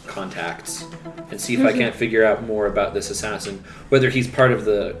contacts and see if I can't figure out more about this assassin, whether he's part of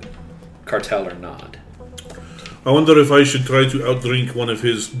the cartel or not. I wonder if I should try to outdrink one of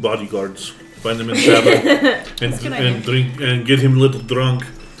his bodyguards. Find him in the tavern and drink and get him a little drunk.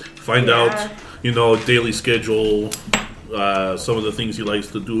 Find out, daily schedule, some of the things he likes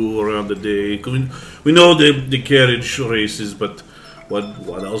to do around the day. We know the carriage races, but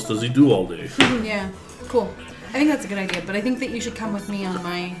what else does he do all day? Yeah, cool. I think that's a good idea, but I think that you should come with me on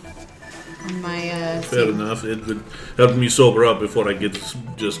my Fair enough. It would help me sober up before I get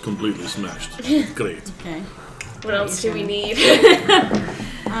just completely smashed. Great. Okay. What else do we need?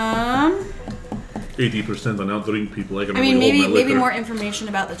 80% on outdrink people. I can maybe more information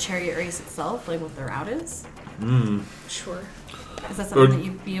about the chariot race itself, like what the route is. Sure. Is that something that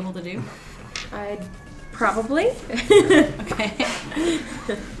you'd be able to do? I'd probably. Okay.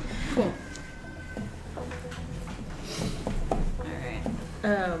 Cool.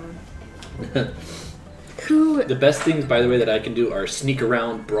 Who? The best things, by the way, that I can do are sneak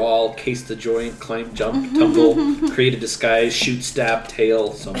around, brawl, case the joint, climb, jump, tumble, create a disguise, shoot, stab,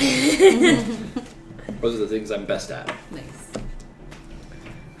 tail, something. Those are the things I'm best at. Nice.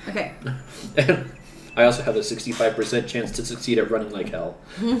 Okay. And I also have a 65% chance to succeed at running like hell.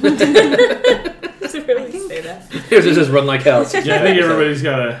 Does it really say that? Here's just run like hell. Yeah, I think everybody's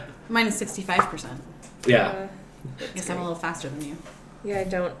got a. Mine is 65%. Yeah. I guess I'm a little faster than you. Yeah, I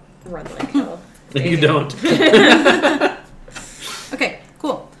don't run like hell. You don't. Okay,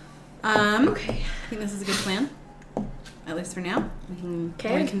 cool. Okay. I think this is a good plan. At least for now. We can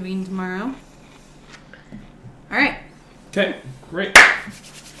Okay. reconvene tomorrow. All right. Okay, great.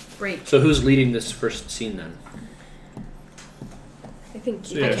 Great. So who's leading this first scene then? I think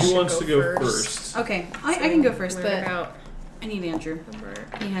So you yeah, should who wants to go first? Okay, I can go first, Learn but about I need Andrew.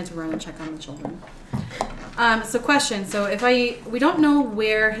 homework. He had to run and check on the children. So question. So we don't know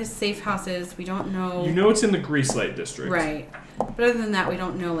where his safe house is. We don't know. You know it's in the Grease Light District. Right. But other than that, we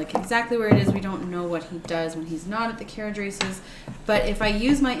don't know like exactly where it is. We don't know what he does when he's not at the carriage races. But if I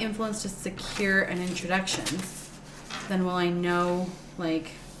use my influence to secure an introduction, then will I know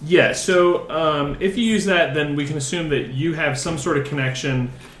like? Yeah, so if you use that, then we can assume that you have some sort of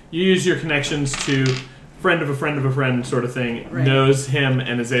connection. You use your connections to friend of a friend of a friend sort of thing, Right. knows him,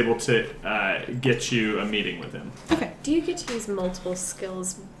 and is able to get you a meeting with him. Okay. Do you get to use multiple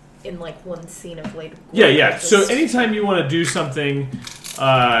skills in like one scene of Blade? Yeah. So anytime you want to do something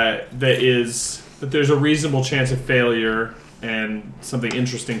that there's a reasonable chance of failure and something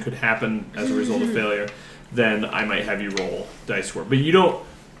interesting could happen as a result of failure, then I might have you roll dice for it. But you don't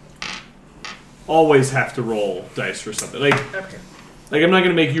always have to roll dice for something. Okay. Like I'm not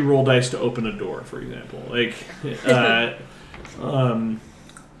going to make you roll dice to open a door, for example.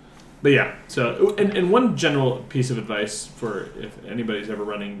 But yeah. So and one general piece of advice for if anybody's ever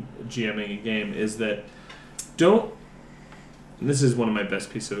GMing a game is that don't. And this is one of my best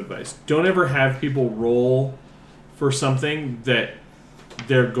pieces of advice. Don't ever have people roll for something that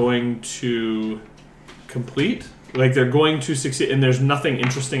they're going to complete. Like they're going to succeed, and there's nothing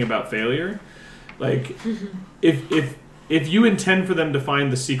interesting about failure. Like if you intend for them to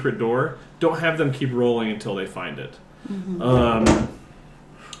find the secret door, don't have them keep rolling until they find it.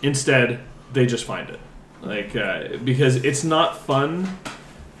 Instead, they just find it. Like because it's not fun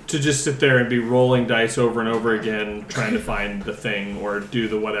to just sit there and be rolling dice over and over again trying to find the thing or do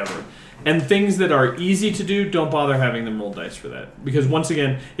the whatever. And things that are easy to do, don't bother having them roll dice for that. Because once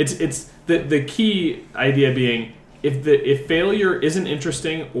again, it's the key idea being if failure isn't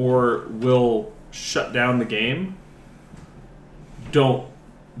interesting or will shut down the game, don't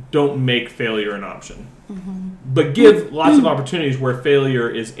make failure an option. But give lots of opportunities where failure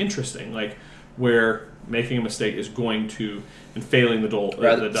is interesting, like where making a mistake is going to and failing the door.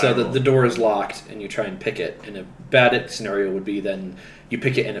 So the door is locked and you try and pick it. And a bad scenario would be then you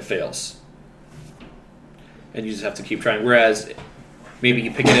pick it and it fails. And you just have to keep trying. Whereas maybe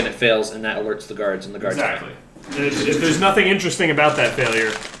you pick it and it fails and that alerts the guards and the guards Exactly. If there's nothing interesting about that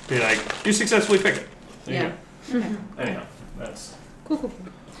failure, be like, you successfully pick it. There you Okay. go. Anyhow, that's... Cool.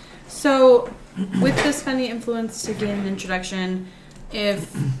 So, with this spending influence to gain an introduction,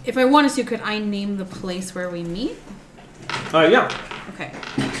 if I wanted to, could I name the place where we meet? Yeah. Okay.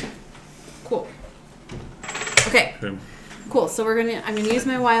 Cool. Okay. Cool. So I'm gonna use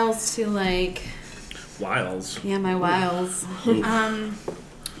my wiles to like. Wiles. Yeah, my wiles. I'm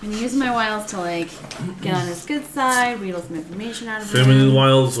gonna use my wiles to like get on his good side, wheedle some information out of him. Feminine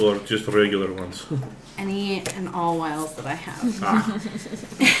wiles or just regular ones? Any and all wiles that I have.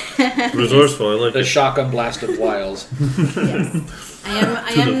 Resourceful, I like The it. shotgun blast of wiles. Yes.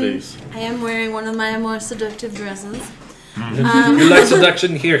 I To the face. am wearing one of my more seductive dresses. You like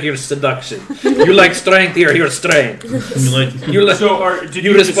seduction? Here's seduction. You like strength? Here's strength. You like. So, did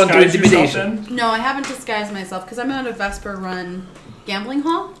you you respond to disguise yourself intimidation. then? No, I haven't disguised myself because I'm at a Vesper run gambling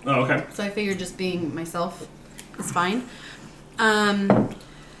hall. Oh, okay. So I figured just being myself is fine.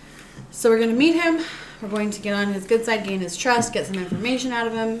 So we're going to meet him. We're going to get on his good side, gain his trust, get some information out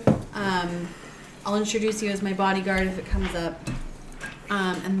of him. I'll introduce you as my bodyguard if it comes up.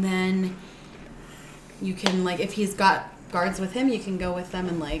 And then you can, like, if he's got guards with him, you can go with them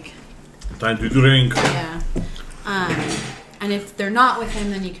and, like... Time to drink. Yeah. And if they're not with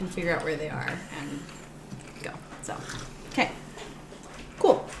him, then you can figure out where they are and go. So, okay.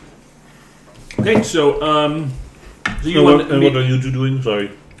 Cool. Okay, so, do you And want what, to and meet- what are you two doing?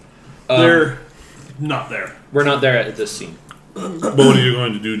 Sorry. They're not there. We're not there at this scene. But what are you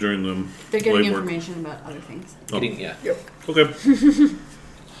going to do during the They're getting legwork? information about other things. Yeah. Okay.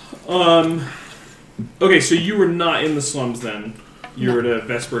 Okay, so you were not in the slums then. You're at a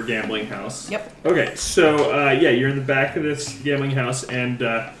Vesper gambling house. Yep. Okay, so you're in the back of this gambling house, and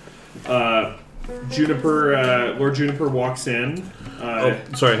Lord Juniper walks in.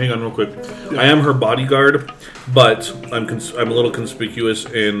 Sorry, hang on real quick. I am her bodyguard, but I'm a little conspicuous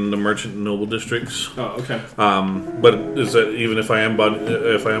in the merchant and noble districts. Oh, okay. But is that even if I am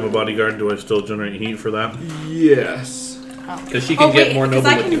a bodyguard, do I still generate heat for that? Yes. Because she can get more noble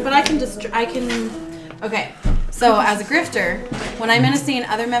with you. But I can Okay. So as a grifter, when I'm in a scene,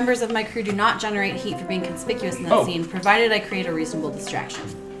 other members of my crew do not generate heat for being conspicuous in that scene, provided I create a reasonable distraction.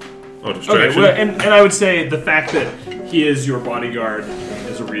 Oh, distraction. Okay, well, and I would say the fact that he is your bodyguard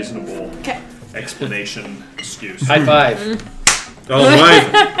is a reasonable explanation excuse. High five. All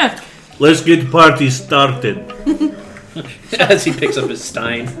right. Let's get the party started. As he picks up his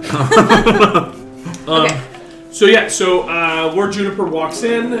stein. Okay. So Lord Juniper walks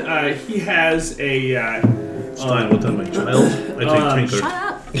in. He has a Stein within my child. I take Tinker. Shut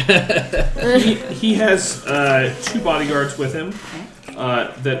up. he has 2 bodyguards with him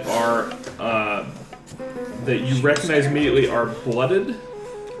that are that you recognize immediately are blooded.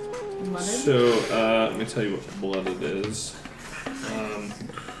 So let me tell you what blooded is.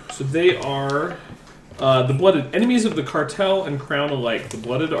 So they are the blooded, enemies of the cartel and crown alike. The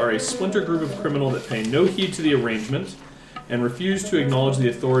blooded are a splinter group of criminal that pay no heed to the arrangement and refuse to acknowledge the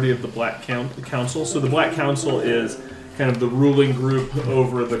authority of the Black Council. So the Black Council is kind of the ruling group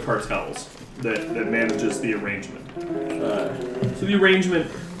over the cartels that manages the arrangement. So the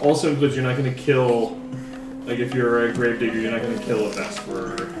arrangement also includes you're not going to kill, like if you're a gravedigger, you're not going to kill a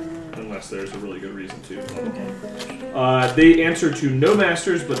Vesper unless there's a really good reason to. Okay. They answer to no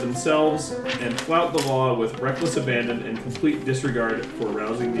masters but themselves and flout the law with reckless abandon and complete disregard for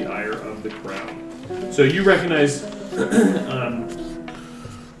arousing the ire of the crown. So you recognize,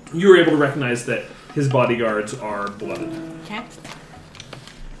 you were able to recognize that his bodyguards are blooded. Okay.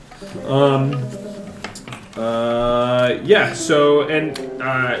 So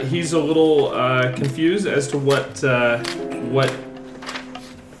he's a little confused as to what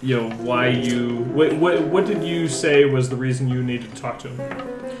what did you say was the reason you needed to talk to him?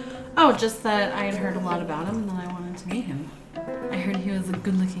 Oh, just that I had heard a lot about him and that I wanted to meet him. I heard he was a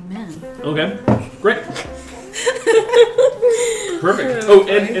good-looking man. Okay, great. Perfect. Oh,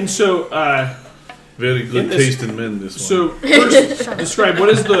 and so Very good taste in men, this one. so first describe what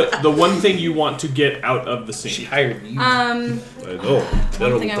is the one thing you want to get out of the She scene. hired you. I know.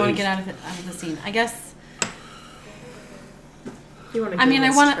 One thing I want to get out of the scene, I guess. You want to I mean,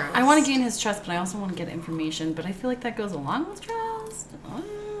 I want to gain his trust, but I also want to get information. But I feel like that goes along with trust.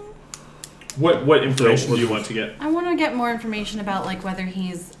 What information do you want to get? I want to get more information about like whether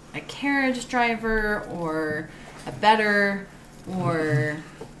he's a carriage driver or a better, or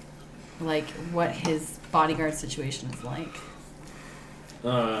like what his bodyguard situation is like.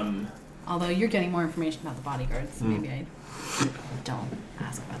 Although you're getting more information about the bodyguards, so maybe I don't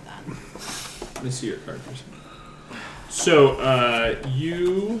ask about that. Let me see your card first. So,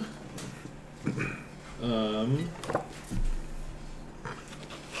 you...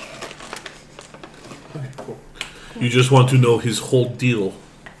 okay, cool. You just want to know his whole deal.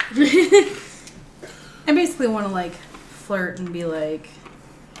 I basically want to like flirt and be like,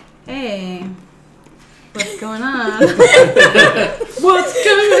 "Hey, what's going on?" What's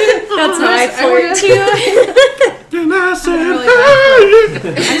going on? That's how I flirt too. And I said, I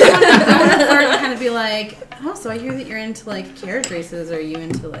just want to flirt and kind of be like, "Oh, so I hear that you're into like carriage races. Are you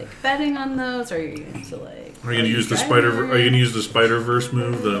into like betting on those? Or are you into like?" Are you gonna use the Are you gonna use the Spider-Verse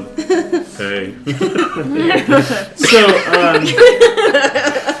move? Hey. So,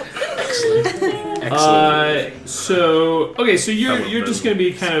 Excellent. so you're just going to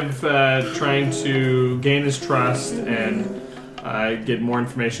be kind of trying to gain his trust and get more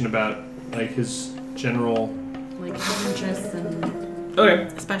information about like his general Like his interests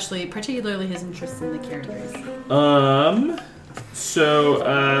and particularly his interests in the carriage race. So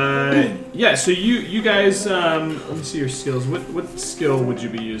you guys let me see your skills. What skill would you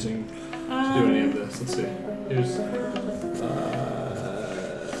be using to do any of this? Let's see. Here's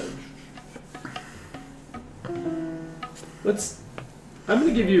I'm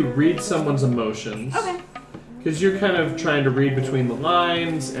going to give you read someone's emotions. Okay. Because you're kind of trying to read between the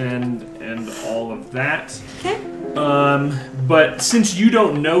lines and all of that. Okay. But since you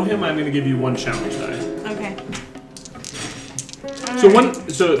don't know him, I'm going to give you one challenge die. Okay.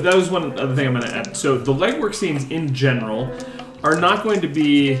 So that was one other thing I'm going to add. So the legwork scenes in general are not going to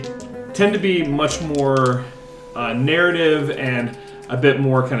tend to be much more narrative and a bit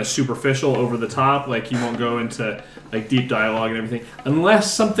more kind of superficial, over the top. Like you won't go into like deep dialogue and everything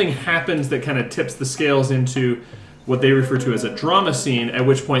unless something happens that kind of tips the scales into what they refer to as a drama scene, at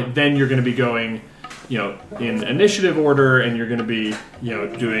which point then you're going to be going, in initiative order, and you're going to be,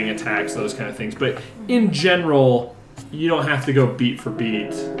 doing attacks, those kind of things. But in general, you don't have to go beat for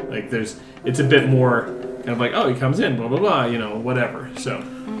beat. Like it's a bit more kind of like, oh, he comes in, blah, blah, blah, whatever. So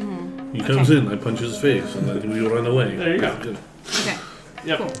He comes in, I punch his face, and then we run away. there you go. Good. Okay.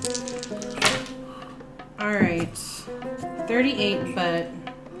 Yep. Cool. All right. 38, but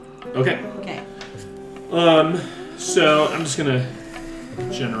Okay. okay. So I'm just gonna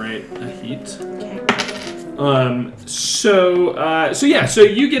generate a heat. Okay. So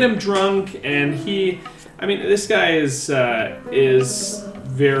you get him drunk, and this guy is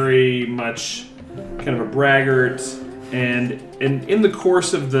very much kind of a braggart, and in the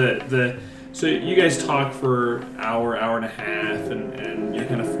course of so you guys talk for hour and a half, and you're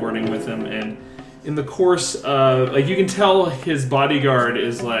kind of flirting with him, and in the course of, you can tell his bodyguard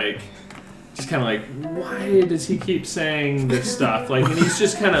is just kind of why does he keep saying this stuff? And he's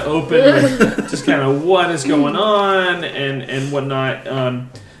just kind of open with just kind of what is going on and whatnot.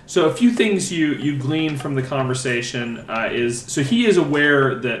 So a few things you glean from the conversation so he is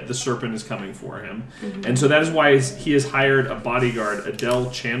aware that the serpent is coming for him. Mm-hmm. And so that is why he has hired a bodyguard,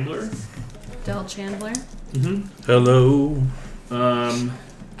 Adele Chandler. Del Chandler. Mm-hmm. Hello.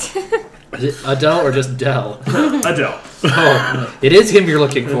 Is it Adele or just Dell? Adele. Oh, it is him you're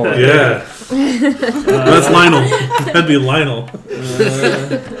looking for. Yeah. That's Lionel. That'd be Lionel.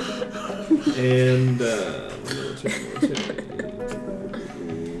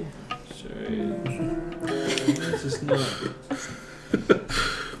 This is not.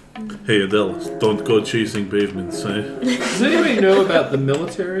 Hey, Adele, don't go chasing pavements, eh? Does anybody know about the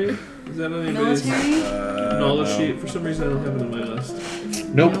military? Is that anybody's Military? knowledge no. sheet? For some reason, I don't have it on my list.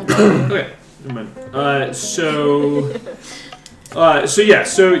 Nope. Okay, never mind. So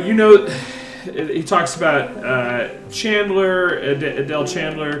he talks about Chandler, Adele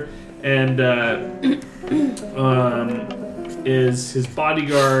Chandler, and is his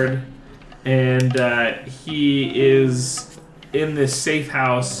bodyguard, and he is in this safe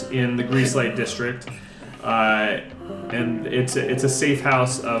house in the Grease Light District, and it's a safe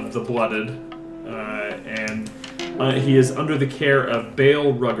house of the blooded, and he is under the care of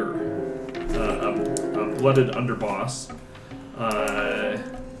Bale Rugger, a blooded underboss,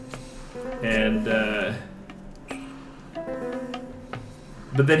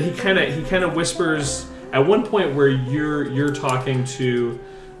 but then he kind of whispers at one point where you're talking to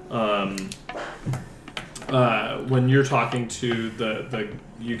when you're talking to the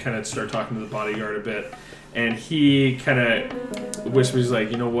you kind of start talking to the bodyguard a bit, and he kind of whispers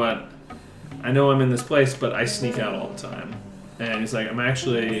you know what, I know I'm in this place, but I sneak out all the time. And he's like,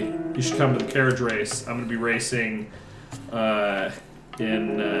 you should come to the carriage race. I'm going to be racing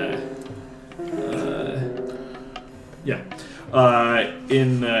in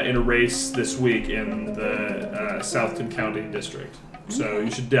a race this week in the Southton County District. So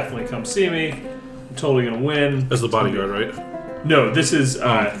you should definitely come see me. I'm totally going to win. As the bodyguard, right? No, this is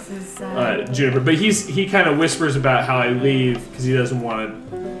Juniper. But he kind of whispers about how I leave because he doesn't want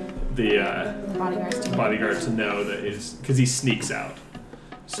the bodyguard to know that because he sneaks out.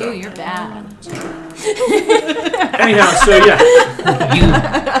 So Ooh, you're bad. anyhow, so yeah, You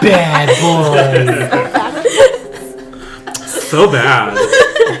bad boy. So bad.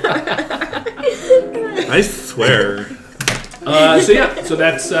 I swear. So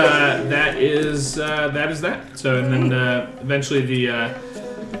that's that is that. So and then eventually the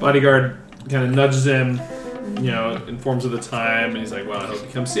bodyguard kind of nudges him, informs of the time, and he's like, "Well, I hope you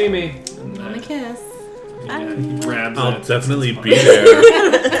come see me." And Want a kiss? yeah, he grabs I'll it. definitely be there.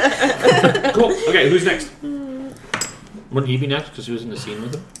 Cool. Okay, who's next? Wouldn't he be next because he was in the scene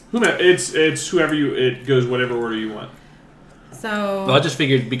with him? It's whoever it goes whatever order you want. So. Well, I just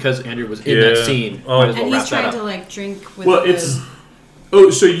figured because Andrew was in that scene, Oh. might as well And wrap he's that trying up. to drink with Well,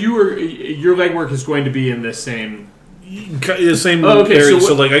 the... so your legwork is going to be in this same. The same Oh, okay, area, so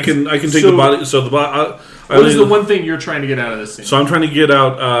so, what- I can take so- the body. So the body. What is the one thing you're trying to get out of this scene? So I'm trying to get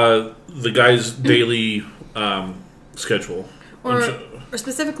out the guy's daily schedule. Or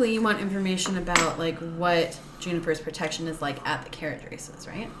specifically, you want information about what Juniper's protection is like at the carriage races,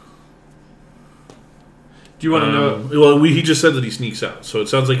 right? Do you want to know? Well, he just said that he sneaks out, so it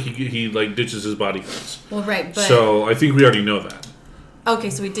sounds like he ditches his bodyguards. Well, right, but So I think we already know that.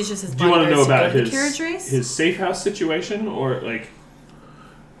 okay, so he ditches his Do you want bodyguards to know about go to the carriage race. his safe house situation or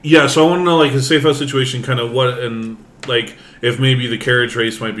Yeah, so I want to know his safe house situation, kind of what, and if maybe the carriage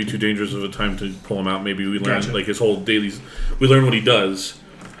race might be too dangerous of a time to pull him out. Maybe we learn Gotcha. his whole daily. We learn what he does,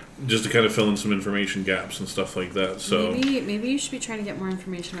 just to kind of fill in some information gaps and stuff like that. So maybe you should be trying to get more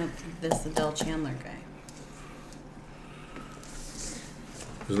information about this Adele Chandler guy.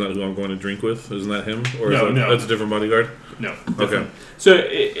 Isn't that who I'm going to drink with? Isn't that him? Or No, is that, no. that's a different bodyguard? No. Okay. So,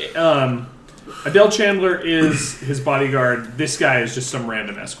 Adele Chandler is his bodyguard. This guy is just some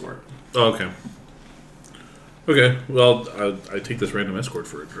random escort. Oh, okay. Okay, well, I take this random escort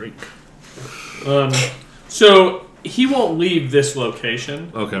for a drink. So he won't leave this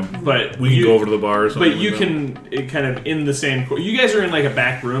location, Okay. but We can go over to the bar or something. But you like that. can kind of in the same. You guys are in like a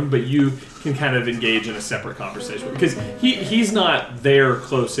back room, but you can kind of engage in a separate conversation because he's not there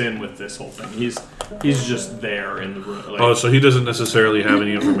close in with this whole thing. He's just there in the room. Like, Oh, so he doesn't necessarily have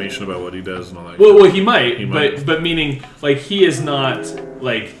any information about what he does and all that. well, he might, He might. but meaning like he is not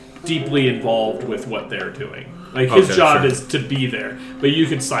like deeply involved with what they're doing. Like his Okay, job sure. is to be there, but you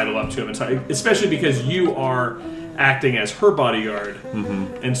could sidle up to him and talk, especially because you are acting as her bodyguard,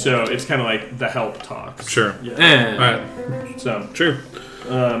 and so it's kind of like the help talks. Sure. Yeah. Eh. All right. So Sure.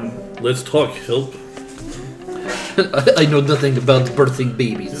 Let's talk, help. I know nothing about birthing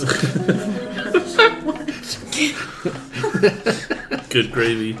babies. Good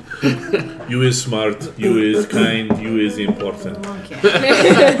gravy. You is smart. You is kind. You is important.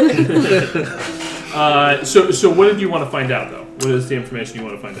 So what did you want to find out though? What is the information you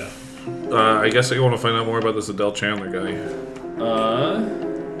want to find out? I guess I want to find out more about this Adele Chandler guy.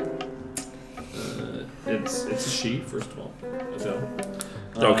 It's a she first of all. Adele.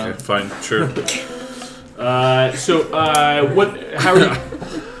 Okay, fine, sure. What? How are you?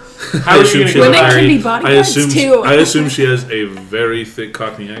 How are you going to she's go Women about can it? be bodyguards too. I assume she has a very thick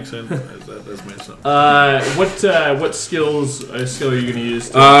Cockney accent. That's my assumption. What skill are you going to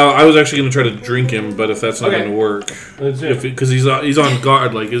use? I was actually going to try to drink him, but if that's not Okay. going to work, Let's do it. because he's on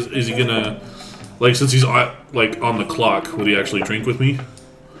guard, like is he gonna, like since he's like on the clock, would he actually drink with me?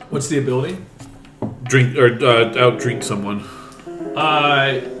 What's the ability? Drink or out drink someone?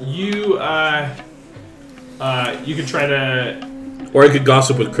 You could try to. Or I could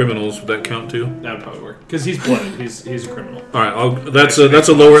gossip with criminals. Would that count too? That would probably work because he's blooded. He's a criminal. All right, that's a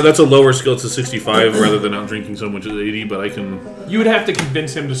lower skill to 65 rather than out drinking someone, which is 80. But I can. You would have to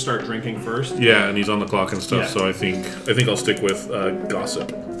convince him to start drinking first. Yeah, and he's on the clock and stuff. Yeah. So I think I'll stick with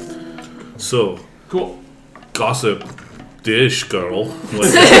gossip. So Cool. gossip, dish girl.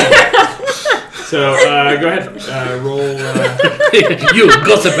 So go ahead, roll. You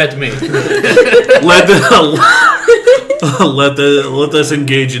gossip at me. Let us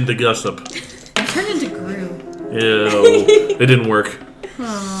engage into gossip. Turn into Gru. Ew, it didn't work.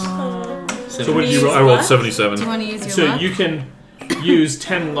 So what did you roll? I rolled Do you 77. want to use your So luck? you can use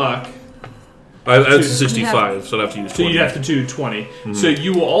 10 luck. That's So 65, so I'd have to use 20. So you'd have to do 20. So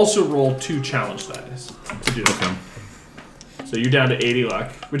you will also roll 2 challenge dice to do that. Okay. So you're down to 80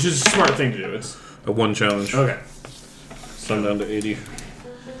 luck, which is a smart thing to do. It's A one challenge. okay. So I'm down to 80.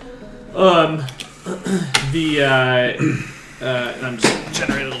 I'm just gonna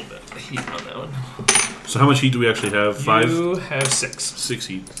generate a little bit of heat on that one. So how much heat do we actually have? 5? You have 6. 6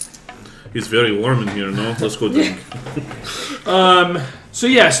 heat. It's very warm in here, no? Let's go drink. So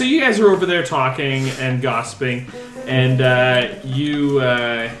you guys are over there talking and gossiping, and you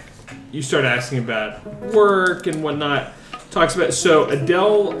start asking about work and whatnot. Talks about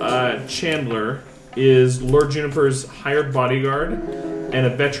Adele Chandler is Lord Juniper's hired bodyguard and a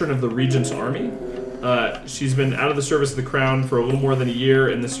veteran of the Regent's Army. She's been out of the service of the crown for a little more than a year,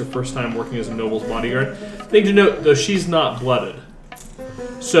 and this is her first time working as a noble's bodyguard. Thing to note, though, she's not blooded.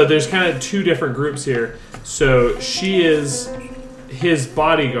 So there's kind of 2 different groups here. So she is his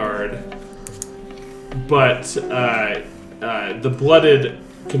bodyguard, but the blooded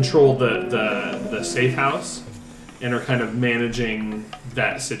control the safe house and are kind of managing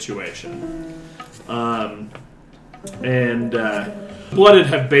that situation. Blooded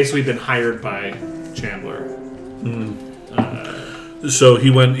have basically been hired by Chandler. So he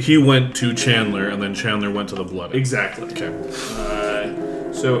went to Chandler, and then Chandler went to the blood. Exactly. Okay.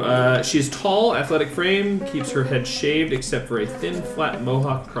 She's tall, athletic frame, keeps her head shaved except for a thin, flat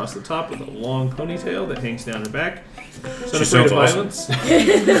mohawk across the top with a long ponytail that hangs down her back. She's She unafraid of sounds awesome. violence.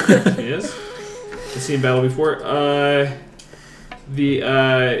 She is. I've seen battle before.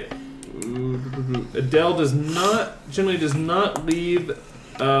 Adele generally does not leave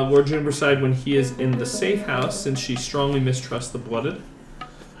Lord Juniper's side when he is in the safe house, since she strongly mistrusts the blooded.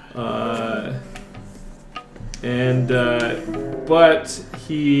 But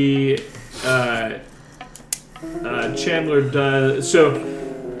he Chandler does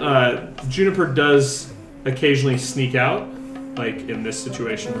Juniper does occasionally sneak out, like in this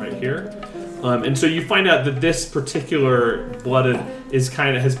situation right here. And so you find out that this particular blooded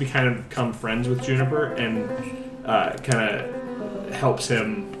has become friends with Juniper and kind of helps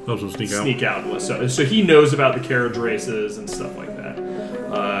him Helps him sneak out. sneak out. So he knows about the carriage races and stuff like that.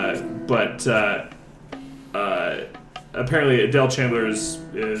 but apparently Adele Chandler is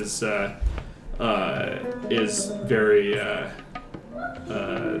very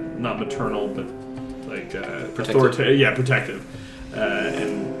not maternal, but like Protective. protective,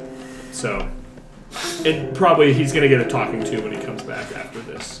 and so he's gonna get a talking to when he comes back after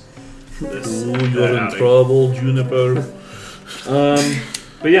this. You're in outing. trouble, Juniper.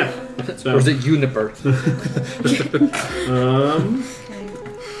 But yeah, so Or is it Juniper?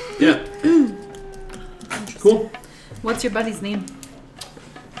 yeah, cool. What's your buddy's name?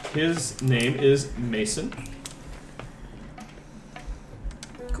 His name is Mason.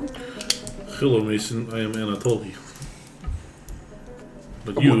 Hello, Mason. I am Anatoly.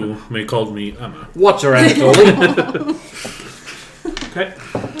 But you may call me Anna. What's her Anatoly? Okay.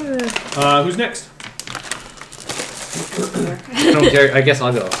 Who's next? I don't care. I guess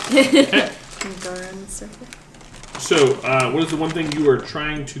I'll go. Go around the circle. So, what is the one thing you are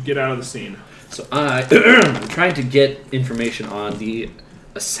trying to get out of the scene? So I'm trying to get information on the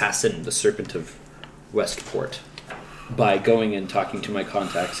assassin, the Serpent of Westport, by going and talking to my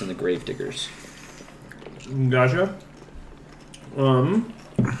contacts in the Gravediggers. Gotcha.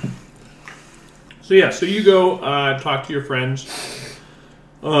 So you go talk to your friends.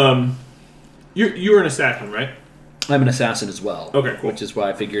 You're an assassin, right? I'm an assassin as well. Okay, cool. Which is why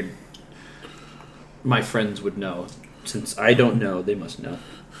I figured my friends would know. Since I don't know, they must know.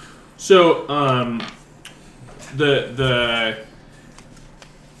 So, the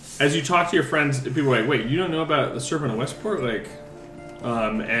as you talk to your friends, people are like, "Wait, you don't know about the Serpent of Westport?" Like,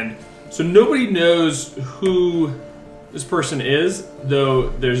 and so nobody knows who this person is, though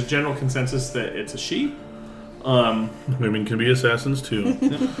there's general consensus that it's a she. Women can be assassins too.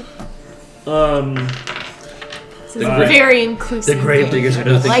 It's a very inclusive. The Gravediggers are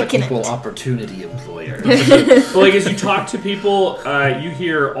game. nothing but Liking equal it. opportunity employer. But like as you talk to people, you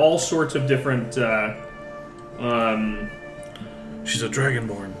hear all sorts of different. She's a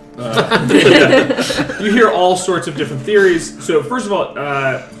dragonborn. You hear all sorts of different theories. So first of all,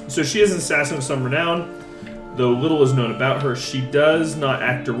 so she is an assassin of some renown. Though little is known about her, she does not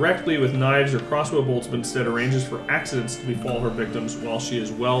act directly with knives or crossbow bolts, but instead arranges for accidents to befall her victims while she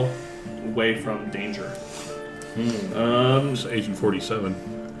is well away from danger. It's Agent 47.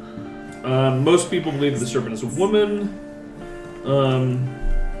 Most people believe that the serpent is a woman.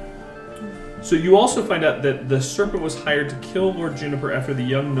 So you also find out that the serpent was hired to kill Lord Juniper after the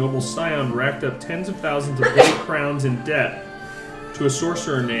young noble Scion racked up tens of thousands of gold crowns in debt to a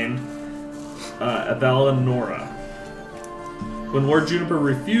sorcerer named Avalanora. When Lord Juniper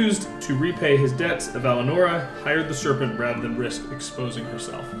refused to repay his debts, Avalanora hired the serpent rather than risk exposing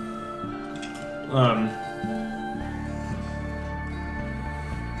herself.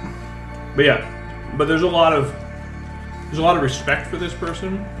 But there's a lot of respect for this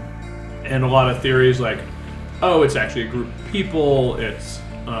person, and a lot of theories like, oh, it's actually a group of people. It's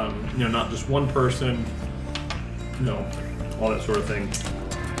not just one person. All that sort of thing.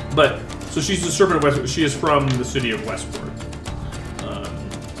 But so she's the Serpent of Westport. She is from the city of Westport,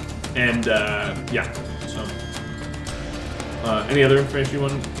 So, any other information you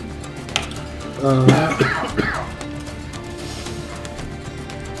want?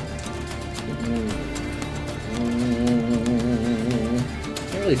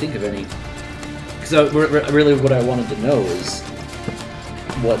 Can't really think of any. Because really what I wanted to know is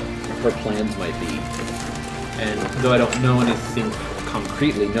what her plans might be. And though I don't know anything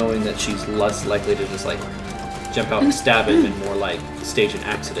concretely, knowing that she's less likely to just like jump out and stab him and more like stage an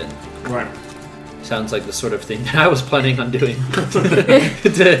accident. Right. Sounds like the sort of thing that I was planning on doing. But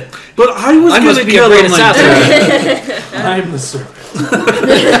I was I going must to be a kill great him like assassin. I'm the serpent.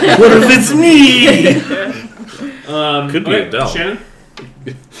 What if it's me? Could be Okay, Adele. Shannon?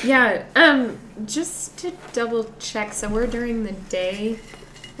 Yeah. Just to double check. So we're during the day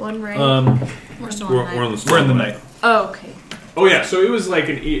one, right? We're still We're on on night. the We're in the night. Oh, okay. Oh yeah, so it was like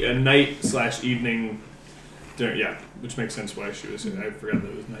a night/evening dinner. Yeah, which makes sense why she was. I forgot that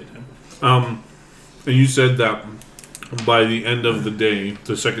it was nighttime. And you said that by the end of the day,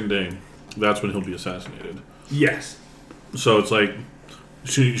 the second day, that's when he'll be assassinated. Yes. So it's like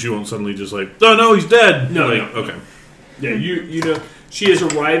she won't suddenly just like, oh no, he's dead. No, like, no. okay. Yeah, you know she is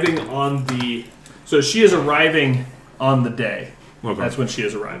arriving on the. So she is arriving on the day. Okay. That's when she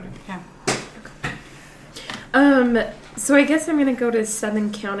is arriving. So I guess I'm gonna go to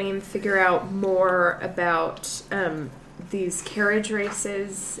Southern County and figure out more about these carriage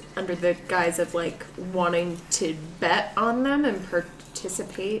races under the guise of like wanting to bet on them and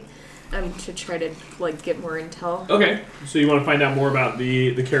participate. To try to like get more intel. Okay, so you want to find out more about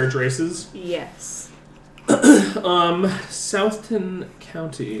the carriage races? Yes. Southton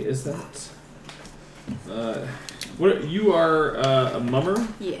County, is that... what you are a mummer?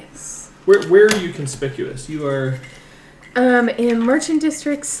 Yes. Where are you conspicuous? You are... In Merchant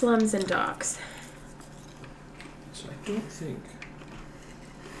District, Slums, and Docks. So I don't think...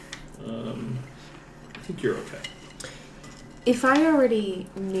 I think you're okay. If I already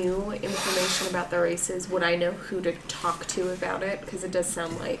knew information about the races, would I know who to talk to about it? Because it does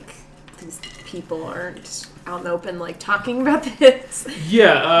sound like these people aren't out in the open, like, talking about this.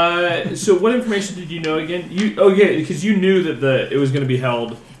 Yeah, so what information did you know again? Because you knew that it was going to be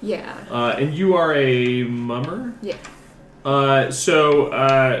held. Yeah. And you are a mummer? Yeah.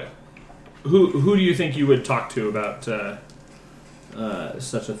 Who do you think you would talk to about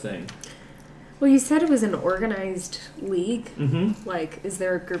such a thing? Well, you said it was an organized league. Mm-hmm. Like, is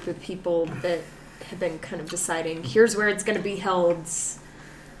there a group of people that have been kind of deciding, here's where it's going to be held?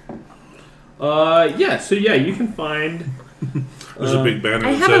 You can find... There's a big banner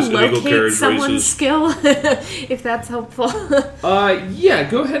I that have says a illegal locate carriage someone's races. skill, if that's helpful. Go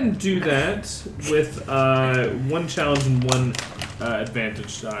ahead and do that with 1 challenge and 1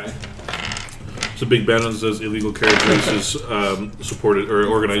 advantage die. It's a big banner that says illegal carriage races supported or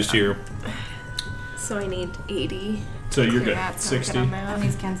organized here. So I need 80. So you're good. That's not 60. good on that. And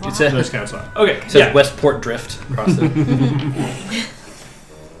these cancel It out. says, Those counts off. Okay. it says Westport Drift across it.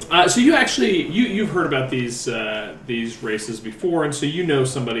 So you actually you've heard about these races before, and so you know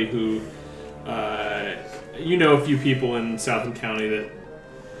somebody who you know a few people in Southern County that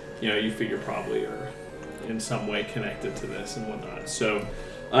you figure probably are in some way connected to this and whatnot. So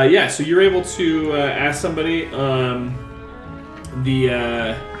so you're able to ask somebody.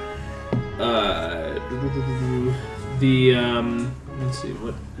 Let's see,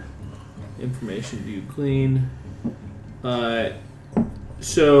 what information do you glean? Your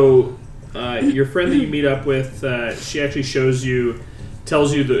friend that you meet up with, she actually tells you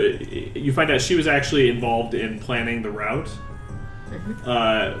you find out she was actually involved in planning the route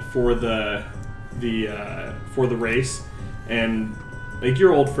for the race, and like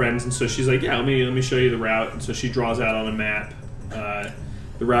you're old friends, and so she's like, yeah, let me show you the route, and so she draws out on a map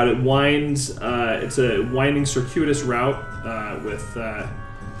the route. It winds. It's a winding, circuitous route with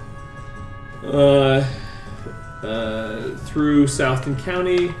through Southton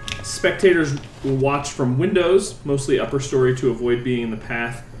County. Spectators will watch from windows, mostly upper story, to avoid being in the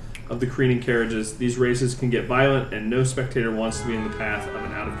path of the careening carriages. These races can get violent, and no spectator wants to be in the path of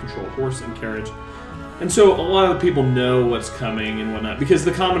an out-of-control horse and carriage. And so a lot of the people know what's coming and whatnot, because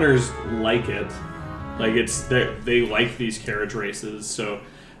the commoners like it. Like, they like these carriage races, so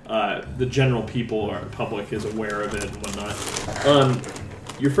the general public is aware of it and whatnot.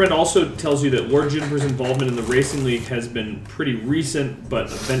 Your friend also tells you that Lord Juniper's involvement in the racing league has been pretty recent but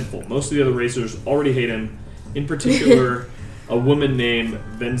eventful. Most of the other racers already hate him, in particular a woman named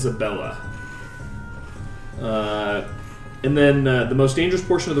Venzabella. And then the most dangerous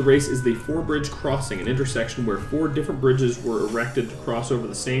portion of the race is the 4-bridge crossing, an intersection where 4 different bridges were erected to cross over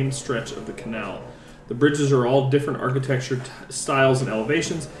the same stretch of the canal. The bridges are all different architecture styles and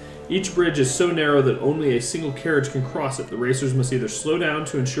elevations. Each bridge is so narrow that only a single carriage can cross it. The racers must either slow down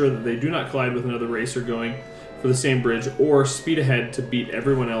to ensure that they do not collide with another racer going for the same bridge, or speed ahead to beat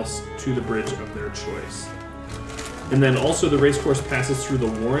everyone else to the bridge of their choice. And then also the racecourse passes through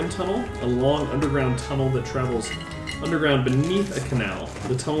the Warren Tunnel, a long underground tunnel that travels underground beneath a canal.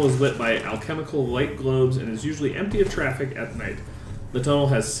 The tunnel is lit by alchemical light globes and is usually empty of traffic at night. The tunnel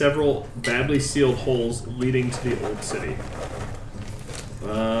has several badly sealed holes leading to the old city.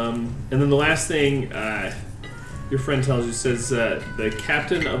 And then the last thing your friend tells you says a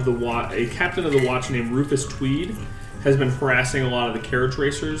captain of the watch named Rufus Tweed has been harassing a lot of the carriage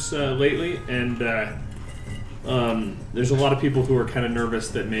racers lately, and there's a lot of people who are kind of nervous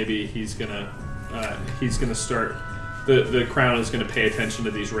that maybe he's gonna start. The Crown is going to pay attention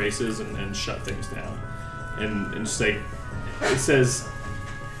to these races and shut things down, and just like it says,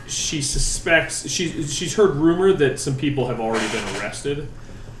 she suspects she's heard rumor that some people have already been arrested,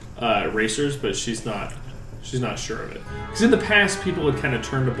 racers, but she's not sure of it, because in the past people had kind of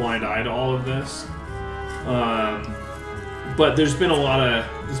turned a blind eye to all of this, but there's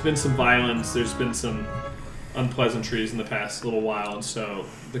been some violence, there's been some unpleasantries in the past little while, and so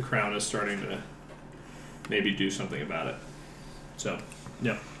the Crown is starting to maybe do something about it. So,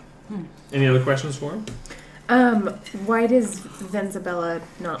 yeah. Any other questions for him? Why does Venzabella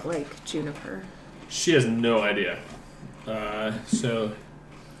not like Juniper? She has no idea. Do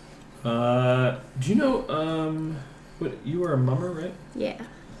you know, what, you are a mummer, right? Yeah.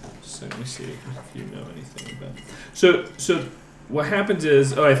 So let me see if you know anything about it. So what happens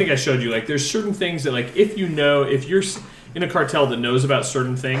is, I think I showed you, like, there's certain things that, like, if you're in a cartel that knows about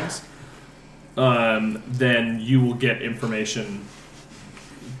certain things, then you will get information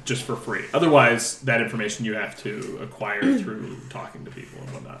just for free. Otherwise, that information you have to acquire through talking to people and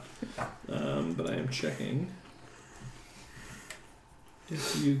whatnot. But I am checking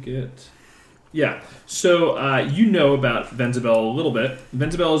if you get... Yeah, so you know about Venzabel a little bit.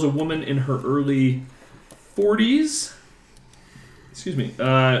 Venzabel is a woman in her early 40s,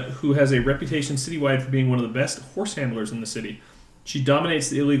 who has a reputation citywide for being one of the best horse handlers in the city. She dominates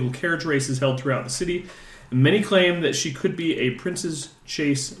the illegal carriage races held throughout the city, and many claim that she could be a Prince's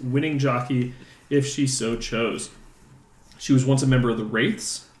Chase winning jockey if she so chose. She was once a member of the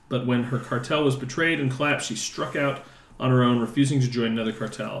Wraiths, but when her cartel was betrayed and collapsed, she struck out on her own, refusing to join another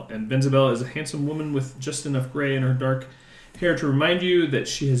cartel. And Venzabel is a handsome woman with just enough gray in her dark hair to remind you that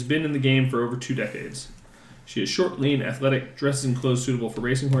she has been in the game for over 2 decades. She is short, lean, athletic, dresses in clothes suitable for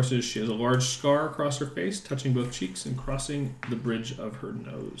racing horses. She has a large scar across her face, touching both cheeks and crossing the bridge of her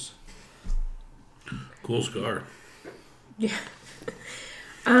nose. Cool scar. Yeah.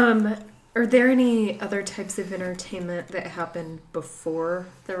 Are there any other types of entertainment that happen before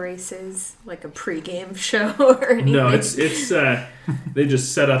the races, like a pregame show or anything? No, it's they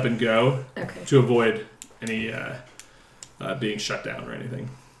just set up and go to avoid any being shut down or anything.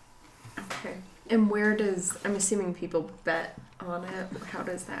 Okay. And I'm assuming people bet on it. How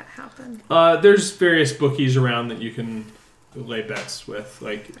does that happen? There's various bookies around that you can lay bets with,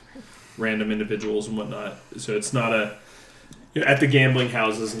 like random individuals and whatnot. So it's not at the gambling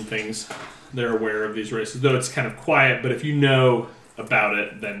houses and things, they're aware of these races. Though it's kind of quiet, but if you know about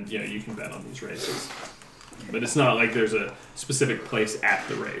it, then you can bet on these races. Okay. But it's not like there's a specific place at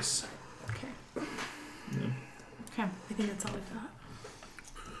the race. Okay. Yeah. Okay, I think that's all we've got.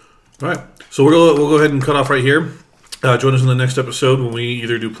 All right, so we'll go ahead and cut off right here. Join us in the next episode when we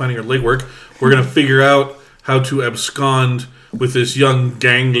either do planning or legwork. We're going to figure out how to abscond with this young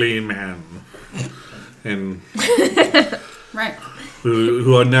gangly man, and right,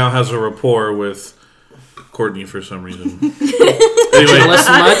 who now has a rapport with Courtney for some reason. Anyway,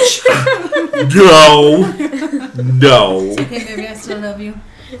 listen much. No. It's okay, baby. I still love you.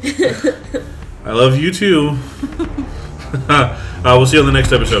 I love you too. We'll see you on the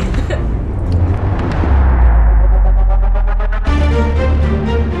next episode.